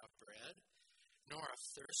famine of bread, nor a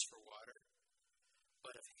thirst for water,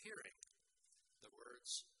 but of hearing the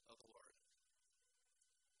words of the Lord.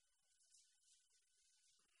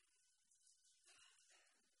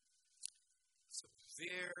 It's a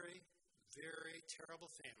very, very terrible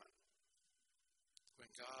famine when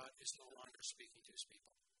God is no longer speaking to His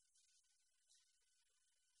people.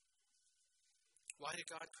 Why did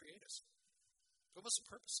God create us? What was the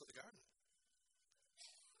purpose of the garden?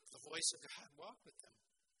 The voice of God walked with them.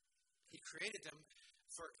 He created them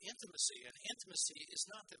for intimacy, and intimacy is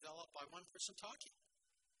not developed by one person talking.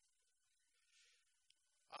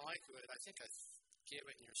 I like it. I think I gave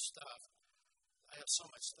it in your stuff. I have so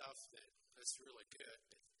much stuff that's really good.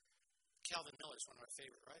 Calvin Miller is one of my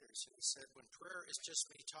favorite writers, and he said, when prayer is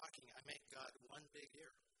just me talking, I make God one big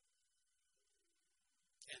ear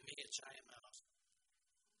and me a giant mouth.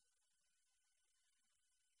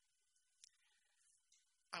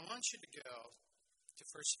 I want you to go to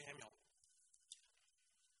 1 Samuel.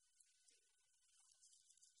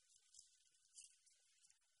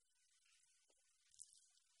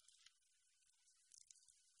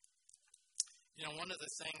 You know, one of the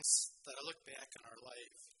things that I look back in our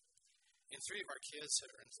life, and 3 of our kids that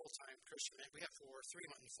are in full-time Christian ministry, we have 4, 3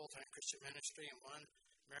 went in full-time Christian ministry, and 1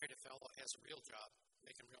 married a fellow that has a real job,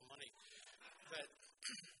 making real money. But,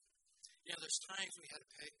 you know, there's times we had to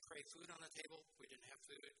pray food on the table, we didn't have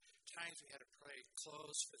food. Times we had to pray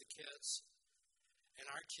clothes for the kids. And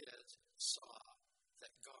our kids saw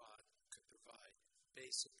that God could provide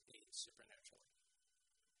basic needs supernaturally.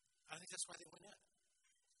 I think that's why they went in.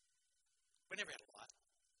 We never had a lot,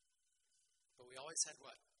 but we always had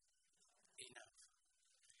what? Enough.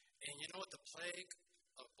 And you know what the plague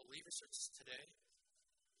of believers is today?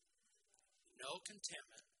 no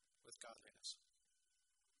contentment with godliness.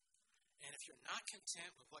 And if you're not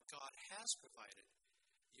content with what God has provided,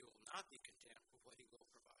 you will not be content with what He will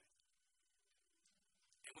provide.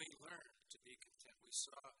 And we learn to be content. We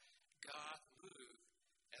saw God move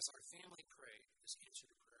as our family prayed, as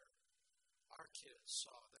answered prayer. Our kids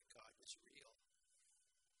saw that God was real,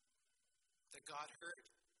 that God heard,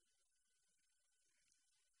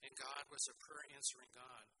 and God was a prayer-answering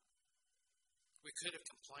God. We could have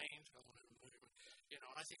complained.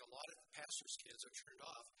 I think a lot of pastors' kids are turned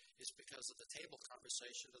off is because of the table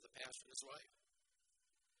conversation of the pastor and his wife.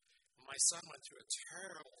 My son went through a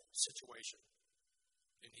terrible situation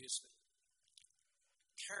in Houston.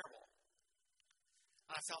 Terrible.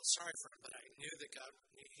 I felt sorry for him, but I knew that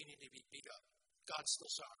he needed to be beat up. God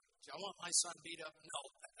still saw him. Do I want my son beat up? No.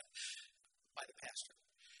 By the pastor.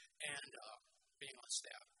 And being on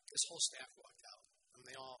staff. His whole staff walked out. And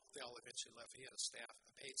they all eventually left. He had a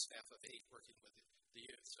paid staff of 8 working with the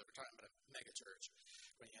youth. So we're talking about a mega church.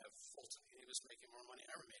 When you have full-time, he was making more money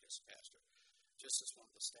than I ever made as a pastor. Just as one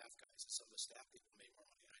of the staff guys. And some of the staff people made more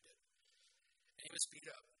money than I did. And he was beat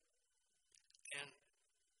up. And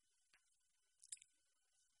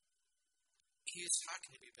he was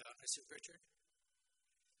talking to me about it. I said, Richard,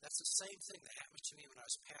 that's the same thing that happened to me when I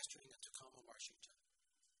was pastoring in Tacoma, Washington.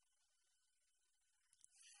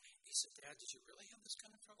 He said, Dad, did you really have this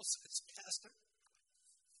kind of trouble as a pastor?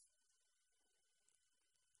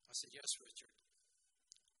 I said, yes, Richard.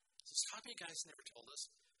 He says, how come you guys never told us?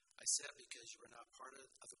 I said, because you were not part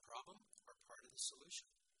of the problem or part of the solution.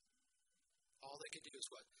 All they could do is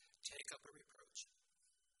what? Take up a reproach.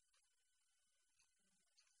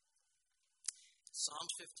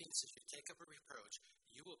 Psalms 15 says, you take up a reproach,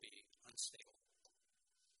 you will be unstable.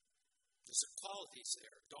 There's a qualities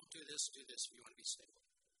there. Don't do this if you want to be stable.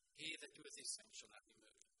 He that doeth these things shall not be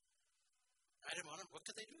moved. I didn't want him. What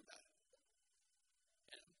could they do about it?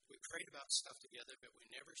 And we prayed about stuff together, but we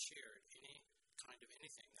never shared any kind of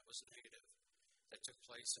anything that was negative that took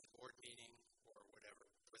place in a board meeting or whatever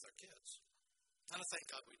with our kids. And I thank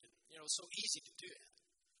God we didn't. It was so easy to do that.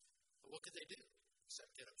 But what could they do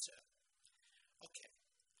except get upset? Okay.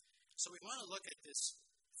 So we want to look at this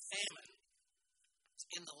famine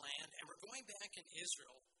in the land, and we're going back in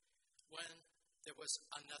Israel when there was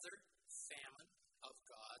another famine of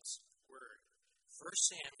God's Word. 1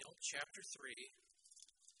 Samuel chapter 3,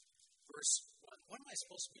 verse 1. When am I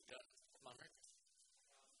supposed to be done, Mama?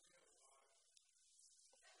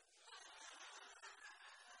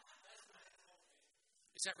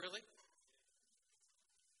 Is that really?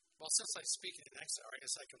 Well, since I speak in the next hour, I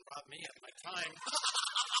guess I can rob me of my time.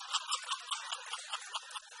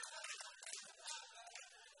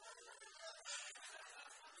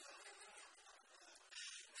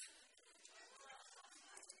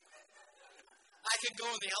 I could go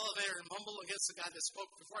in the elevator and mumble against the guy that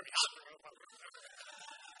spoke before me.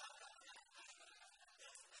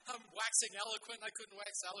 I'm waxing eloquent. I couldn't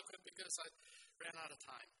wax eloquent because I ran out of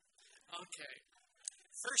time. Okay.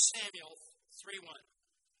 1 Samuel 3:1.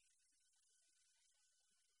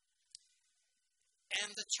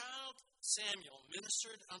 And the child Samuel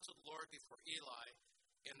ministered unto the Lord before Eli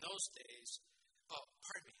in those days.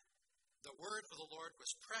 The word of the Lord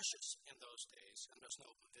was precious in those days, and there was no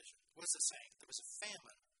open vision. What is it saying? There was a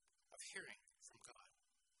famine of hearing from God.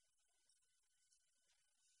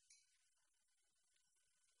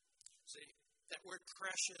 See, that word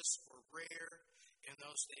precious or rare in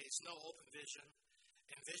those days, no open vision.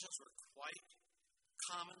 And visions were quite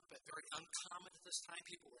common, but very uncommon at this time.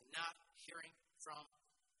 People were not hearing from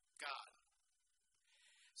God.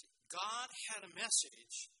 See, God had a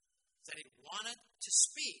message that He wanted to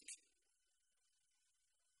speak.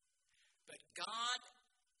 But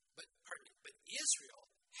Israel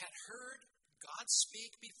had heard God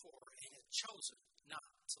speak before and had chosen not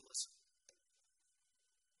to listen.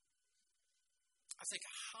 I think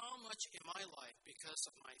how much in my life, because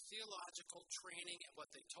of my theological training and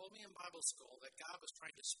what they told me in Bible school, that God was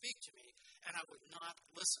trying to speak to me, and I would not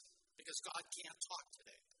listen, because God can't talk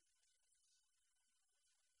today.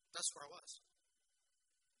 That's where I was.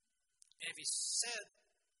 And if He said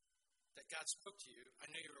that God spoke to you, I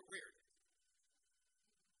knew you were weird.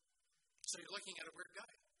 So you're looking at a weird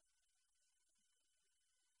guy.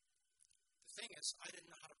 The thing is, I didn't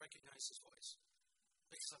know how to recognize His voice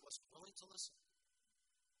because I wasn't willing to listen.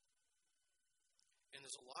 And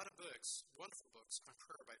there's a lot of books, wonderful books, on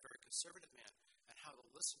prayer by very conservative men on how to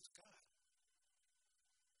listen to God.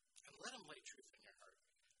 And let Him lay truth in your heart.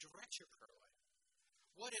 Direct your prayer life.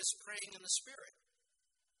 What is praying in the Spirit?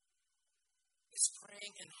 It's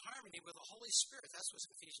praying in harmony with the Holy Spirit. That's what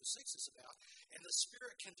Ephesians 6 is about. And the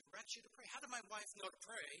Spirit can direct you to pray. How did my wife know to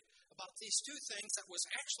pray about these two things that was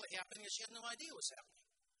actually happening and she had no idea was happening?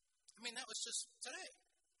 I mean, that was just today.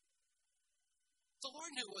 The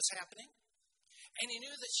Lord knew what was happening. And He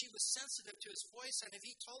knew that she was sensitive to His voice. And if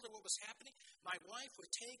He told her what was happening, my wife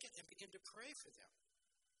would take it and begin to pray for them.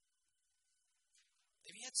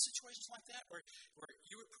 Have you had situations like that where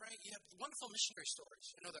you would pray? You have wonderful missionary stories.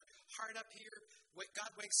 You know, they're hard up here.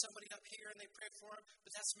 God wakes somebody up here and they pray for them.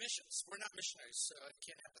 But that's missions. We're not missionaries, so it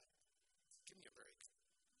can't happen. Give me a break.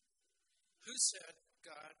 Who said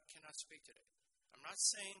God cannot speak today? I'm not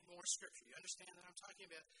saying more scripture. You understand that I'm talking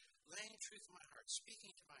about laying truth in my heart,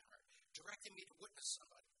 speaking to my heart, directing me to witness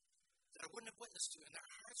somebody that I wouldn't have witnessed to, and their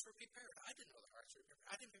hearts were prepared. I didn't know their hearts were prepared.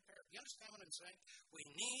 I didn't prepare. You understand what I'm saying? We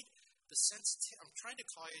need the sensitivity. I'm trying to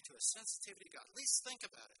call you to a sensitivity to God. At least think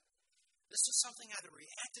about it. This is something I'd have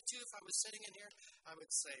reacted to if I was sitting in here. I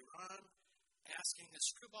would say, Ron, asking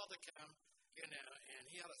this screwball to come, and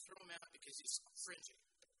he ought to throw him out because he's fringy.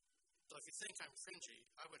 So if you think I'm fringy,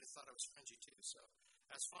 I would have thought I was fringy too, so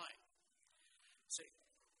that's fine. See,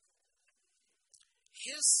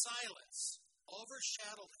 his silence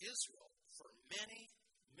overshadowed Israel for many,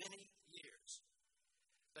 many years.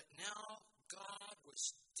 But now God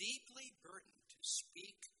was deeply burdened to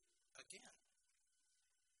speak again.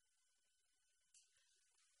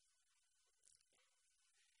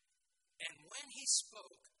 And when He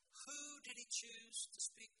spoke, who did He choose to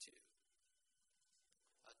speak to?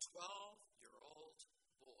 A 12-year-old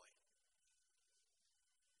boy.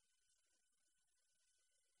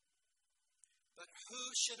 But who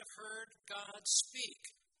should have heard God speak?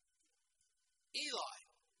 Eli.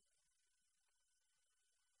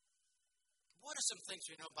 What are some things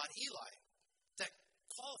we know about Eli that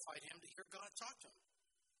qualified him to hear God talk to him?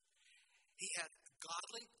 He had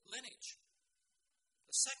godly lineage.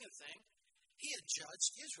 The second thing, he had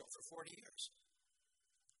judged Israel for 40 years.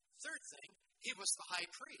 Third thing, he was the high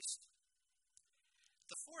priest.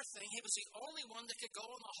 The fourth thing, he was the only one that could go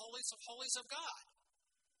in the holies of God.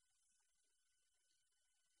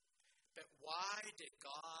 But why did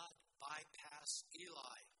God bypass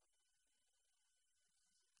Eli,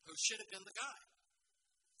 who should have been the guy?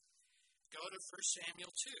 Go to 1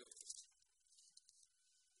 Samuel 2.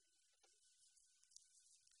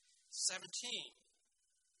 17.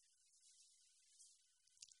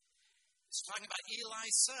 It's talking about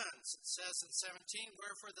Eli's sons. It says in 17,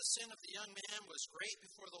 wherefore the sin of the young man was great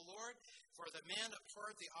before the Lord, for the men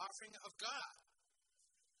abhorred the offering of God.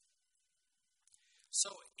 So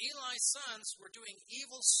Eli's sons were doing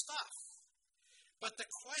evil stuff. But the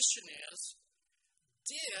question is,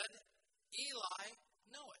 did Eli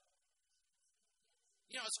know it?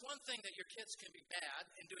 You know, it's one thing that your kids can be bad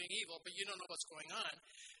and doing evil, but you don't know what's going on.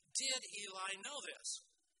 Did Eli know this?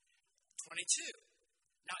 22.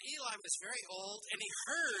 Now Eli was very old, and he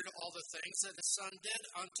heard all the things that his son did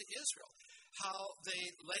unto Israel, how they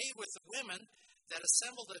lay with the women that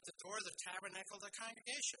assembled at the door of the tabernacle of the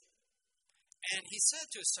congregation. And he said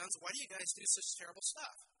to his sons, why do you guys do such terrible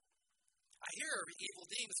stuff? I hear of evil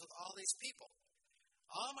deeds with all these people.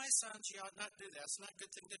 All my sons, you ought not do that. It's not a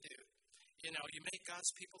good thing to do. You know, you make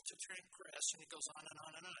God's people to transgress, and he goes on and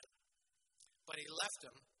on and on. But he left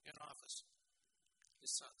them in office,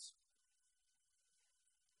 his sons.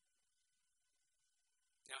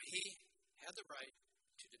 Now, he had the right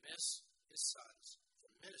to dismiss his sons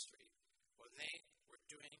from ministry when they were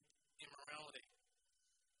doing immorality.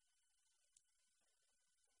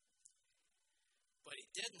 But he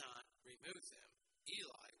did not remove them.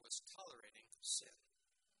 Eli was tolerating sin.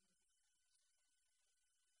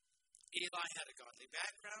 Eli had a godly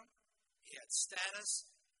background. He had status.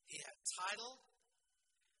 He had title.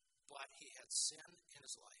 But he had sin in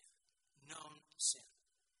his life. Known sin.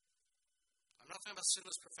 I'm not talking about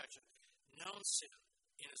sinless perfection. Known sin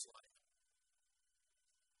in his life.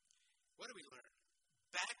 What do we learn?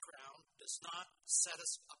 Background does not set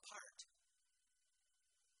us apart.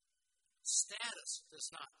 Status does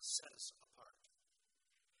not set us apart.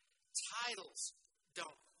 Titles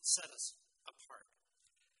don't set us apart.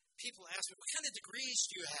 People ask me, what kind of degrees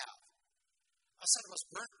do you have? I said I was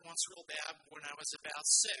burnt once real bad when I was about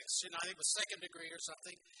 6. You know, I think it was second degree or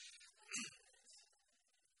something.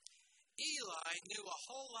 Eli knew a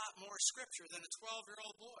whole lot more scripture than a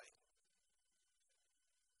 12-year-old boy.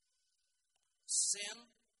 Sin,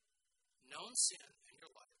 known sin in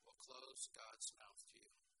your life will close God's mouth to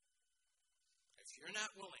you. If you're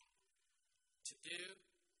not willing to do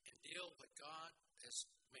and deal with what God has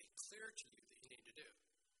made clear to you that you need to do,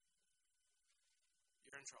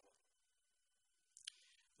 you're in trouble.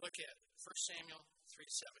 Look at 1 Samuel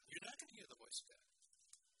 3:7. You're not going to hear the voice of God.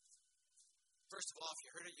 First of all, if you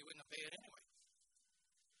heard it, you wouldn't obey it anyway.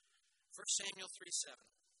 1 Samuel 3:7.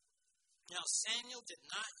 Now Samuel did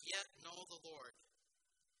not yet know the Lord,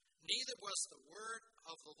 neither was the word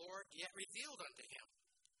of the Lord yet revealed unto him.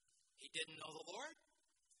 He didn't know the Lord,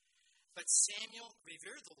 but Samuel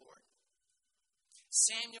revered the Lord.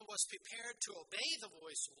 Samuel was prepared to obey the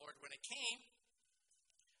voice of the Lord when it came,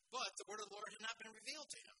 but the word of the Lord had not been revealed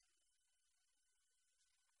to him.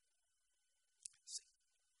 See,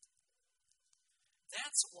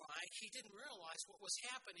 that's why he didn't realize what was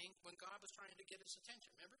happening when God was trying to get his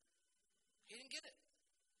attention. Remember? He didn't get it.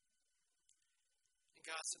 And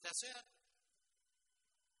God said, that's it.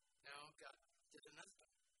 No, God did another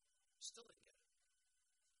time. Still didn't get it.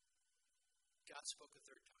 God spoke a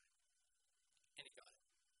third time. And he got it.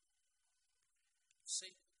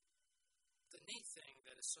 See, the neat thing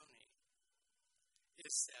that is so neat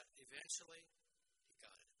is that eventually he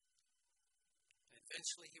got it. And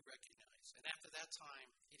eventually he recognized. And after that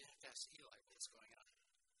time, he didn't have to ask Eli what was going on.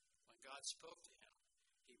 When God spoke to him,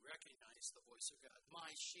 he recognized the voice of God. My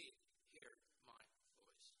sheep hear my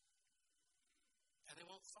voice. And they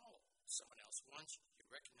won't follow someone else once you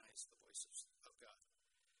recognize the voice of God.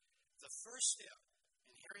 The first step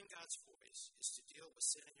in hearing God's voice is to deal with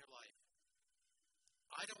sin in your life.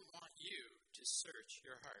 I don't want you to search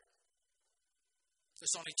your heart.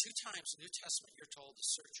 There's only 2 times in the New Testament you're told to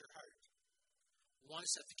search your heart. One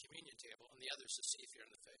is at the communion table, and the other is to see if you're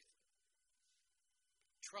in the faith.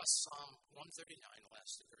 Trust Psalm 139, the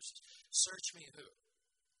last 2 verses. Search me who?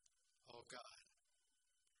 Oh God.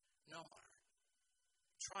 Know my heart.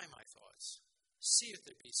 Try my thoughts. See if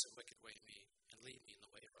there be some wicked way in me, and lead me in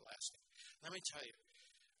the way everlasting. Let me tell you,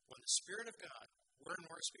 when the Spirit of God, we're in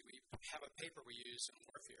Warspite, we have a paper we use in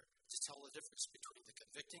warfare to tell the difference between the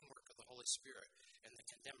convicting work of the Holy Spirit and the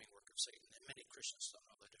condemning work of Satan. And many Christians don't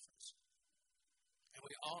know the difference. And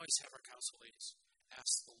we always have our counselees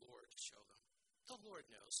ask the Lord to show them. The Lord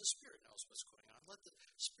knows. The Spirit knows what's going on. Let the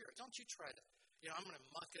Spirit, don't you try to, I'm going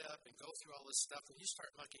to muck it up and go through all this stuff. When you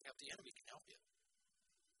start mucking up, the enemy can help you.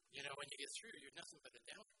 When you get through, you're nothing but a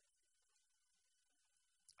doubter.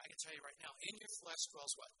 I can tell you right now, in your flesh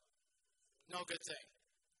dwells what? No good thing.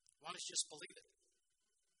 Why don't you just believe it?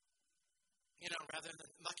 Rather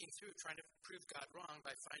than mucking through, trying to prove God wrong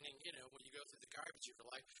by finding, when you go through the garbage of your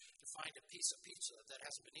life, to find a piece of pizza that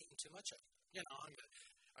hasn't been eaten too much of.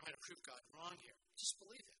 I'm going to prove God wrong here. Just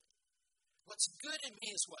believe it. What's good in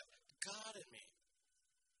me is what? God in me.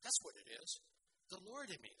 That's what it is. The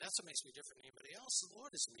Lord in me. That's what makes me different than anybody else. The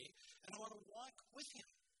Lord is in me, and I want to walk with Him.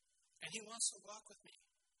 And He wants to walk with me.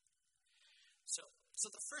 So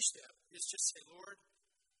the first step is just say, Lord,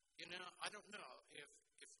 I don't know if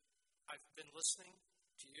I've been listening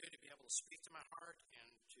to you to be able to speak to my heart and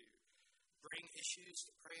to bring issues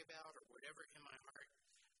to pray about or whatever in my heart.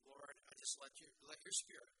 Lord, I just let your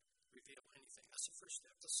Spirit reveal anything. That's the first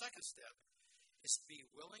step. The second step is to be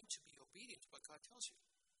willing to be obedient to what God tells you.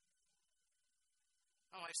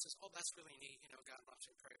 My wife says, that's really neat. God wants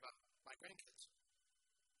me to pray about my grandkids.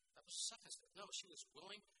 That was the second step. No, she was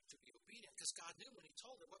willing to be obedient because God knew when He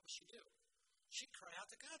told her, what would she do? She'd cry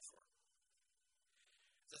out to God for her.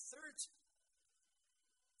 The third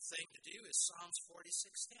thing to do is Psalms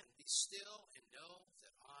 46:10. Be still and know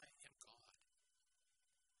that I am God.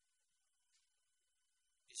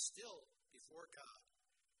 Be still before God.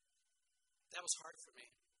 That was hard for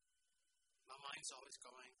me. My mind's always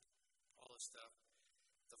going, all this stuff.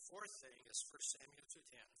 The fourth thing is 1 Samuel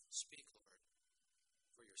 2:10. Speak, Lord,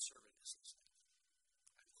 for your servant is listening.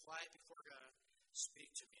 I'm quiet before God.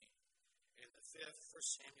 Speak to me. And the fifth,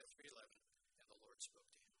 1 Samuel 3:11. And the Lord spoke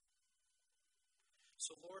to him.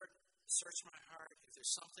 So, Lord, search my heart. If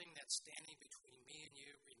there's something that's standing between me and you,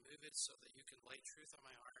 remove it so that you can lay truth on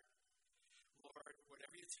my heart. Lord,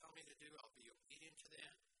 whatever you tell me to do, I'll be obedient to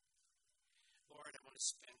that. Lord, I want to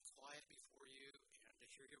spend quiet before you and to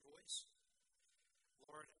hear your voice.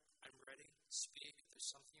 Lord, I'm ready to speak. If there's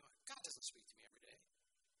something you want. God doesn't speak to me every day.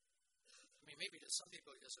 Maybe to some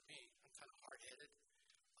people He doesn't. Me, I'm kind of hard-headed.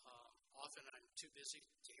 Often I'm too busy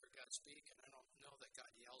to hear God speak, and I don't know that God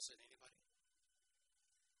yells at anybody.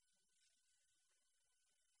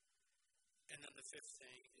 And then the fifth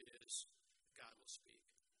thing is God will speak.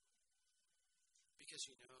 Because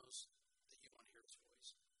He knows that you want to hear His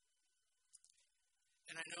voice.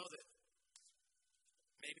 And I know that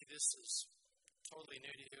maybe this is totally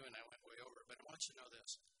new to you and I went way over, but I want you to know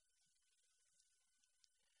this.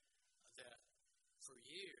 That for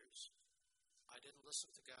years, I didn't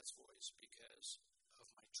listen to God's voice because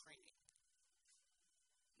of my training,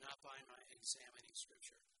 not by my examining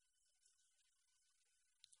Scripture.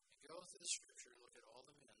 go through the scripture and look at all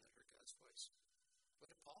the men that heard God's voice. What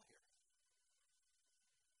did Paul hear?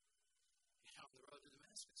 On the road to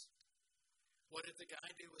Damascus. What did the guy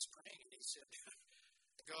do who was praying? And he said,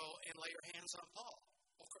 go and lay your hands on Paul.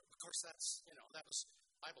 Of course, that's, that was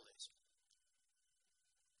Bible days.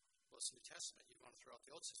 Well, it's New Testament. You want to throw out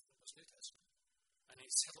the Old Testament, it was New Testament. And he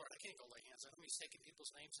said, Lord, I can't go lay hands on him. He's taking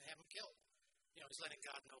people's names and having them killed. He's letting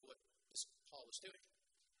God know what Paul was doing.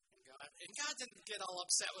 And God didn't get all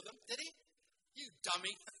upset with him, did he? You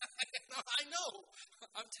dummy. I know.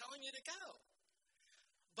 I'm telling you to go.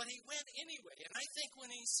 But he went anyway. And I think when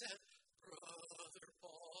he said, Brother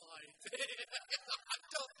Paul, I think,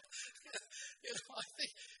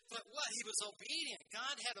 but what? He was obedient.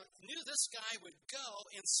 God knew this guy would go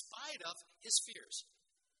in spite of his fears.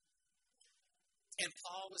 And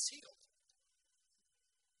Paul was healed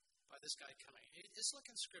by this guy coming. Just look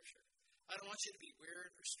in Scripture. I don't want you to be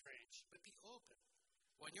weird or strange, but be open.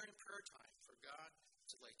 When you're in prayer time, for God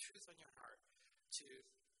to lay truth on your heart, to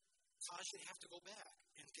cause you to have to go back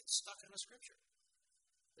and get stuck in a Scripture.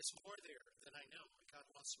 There's more there than I know. God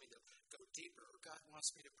wants me to go deeper, or God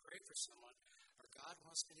wants me to pray for someone, or God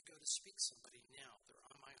wants me to go to speak to somebody now. They're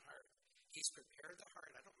on my heart. He's prepared the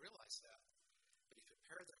heart. I don't realize that, but He's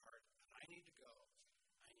prepared the heart. And I need to go.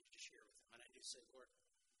 I need to share with Him. And I need to say, Lord,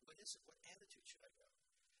 what is it? What attitude should I go?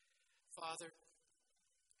 Father,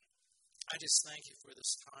 I just thank you for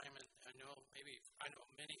this time, and I know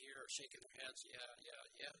many here are shaking their heads,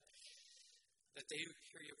 yeah, that they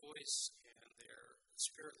hear your voice and they're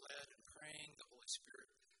Spirit-led and praying. The Holy Spirit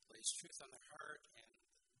lays truth on their heart, and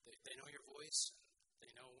they know your voice, and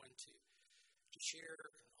they know when to share,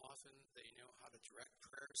 and often they know how to direct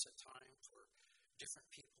prayers at time for different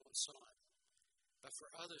people and so on. But for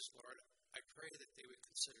others, Lord, I pray that they would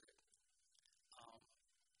consider it.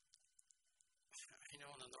 I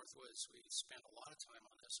know in the Northwoods we spend a lot of time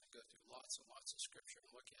on this and go through lots and lots of Scripture and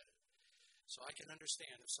look at it. So I can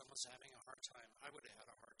understand if someone's having a hard time. I would have had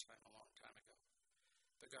a hard time a long time ago.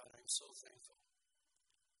 But God, I'm so thankful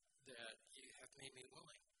that you have made me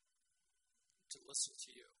willing to listen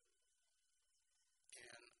to you.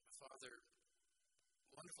 And Father,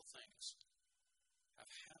 wonderful things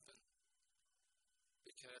have happened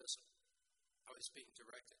because I was being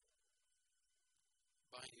directed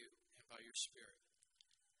by you and by your Spirit.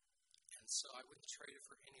 And so I wouldn't trade it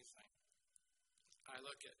for anything. I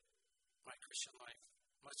look at my Christian life,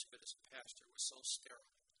 much of it as a pastor, was so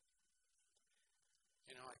sterile.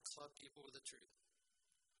 I club people with the truth.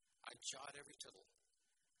 I jot every tittle.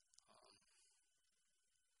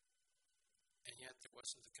 And yet there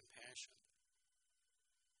wasn't the compassion.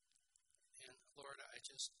 And Lord, I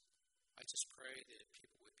just pray that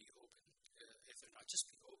people would be open, if they're not, just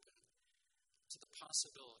be open to the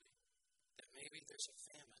possibility that maybe there's a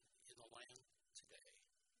famine in the land today.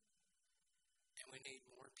 And we need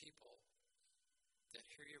more people that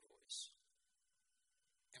hear your voice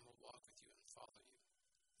and will walk with you and follow you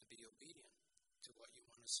and be obedient to what you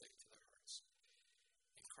want to say to their hearts.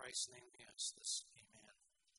 In Christ's name we ask this. Amen.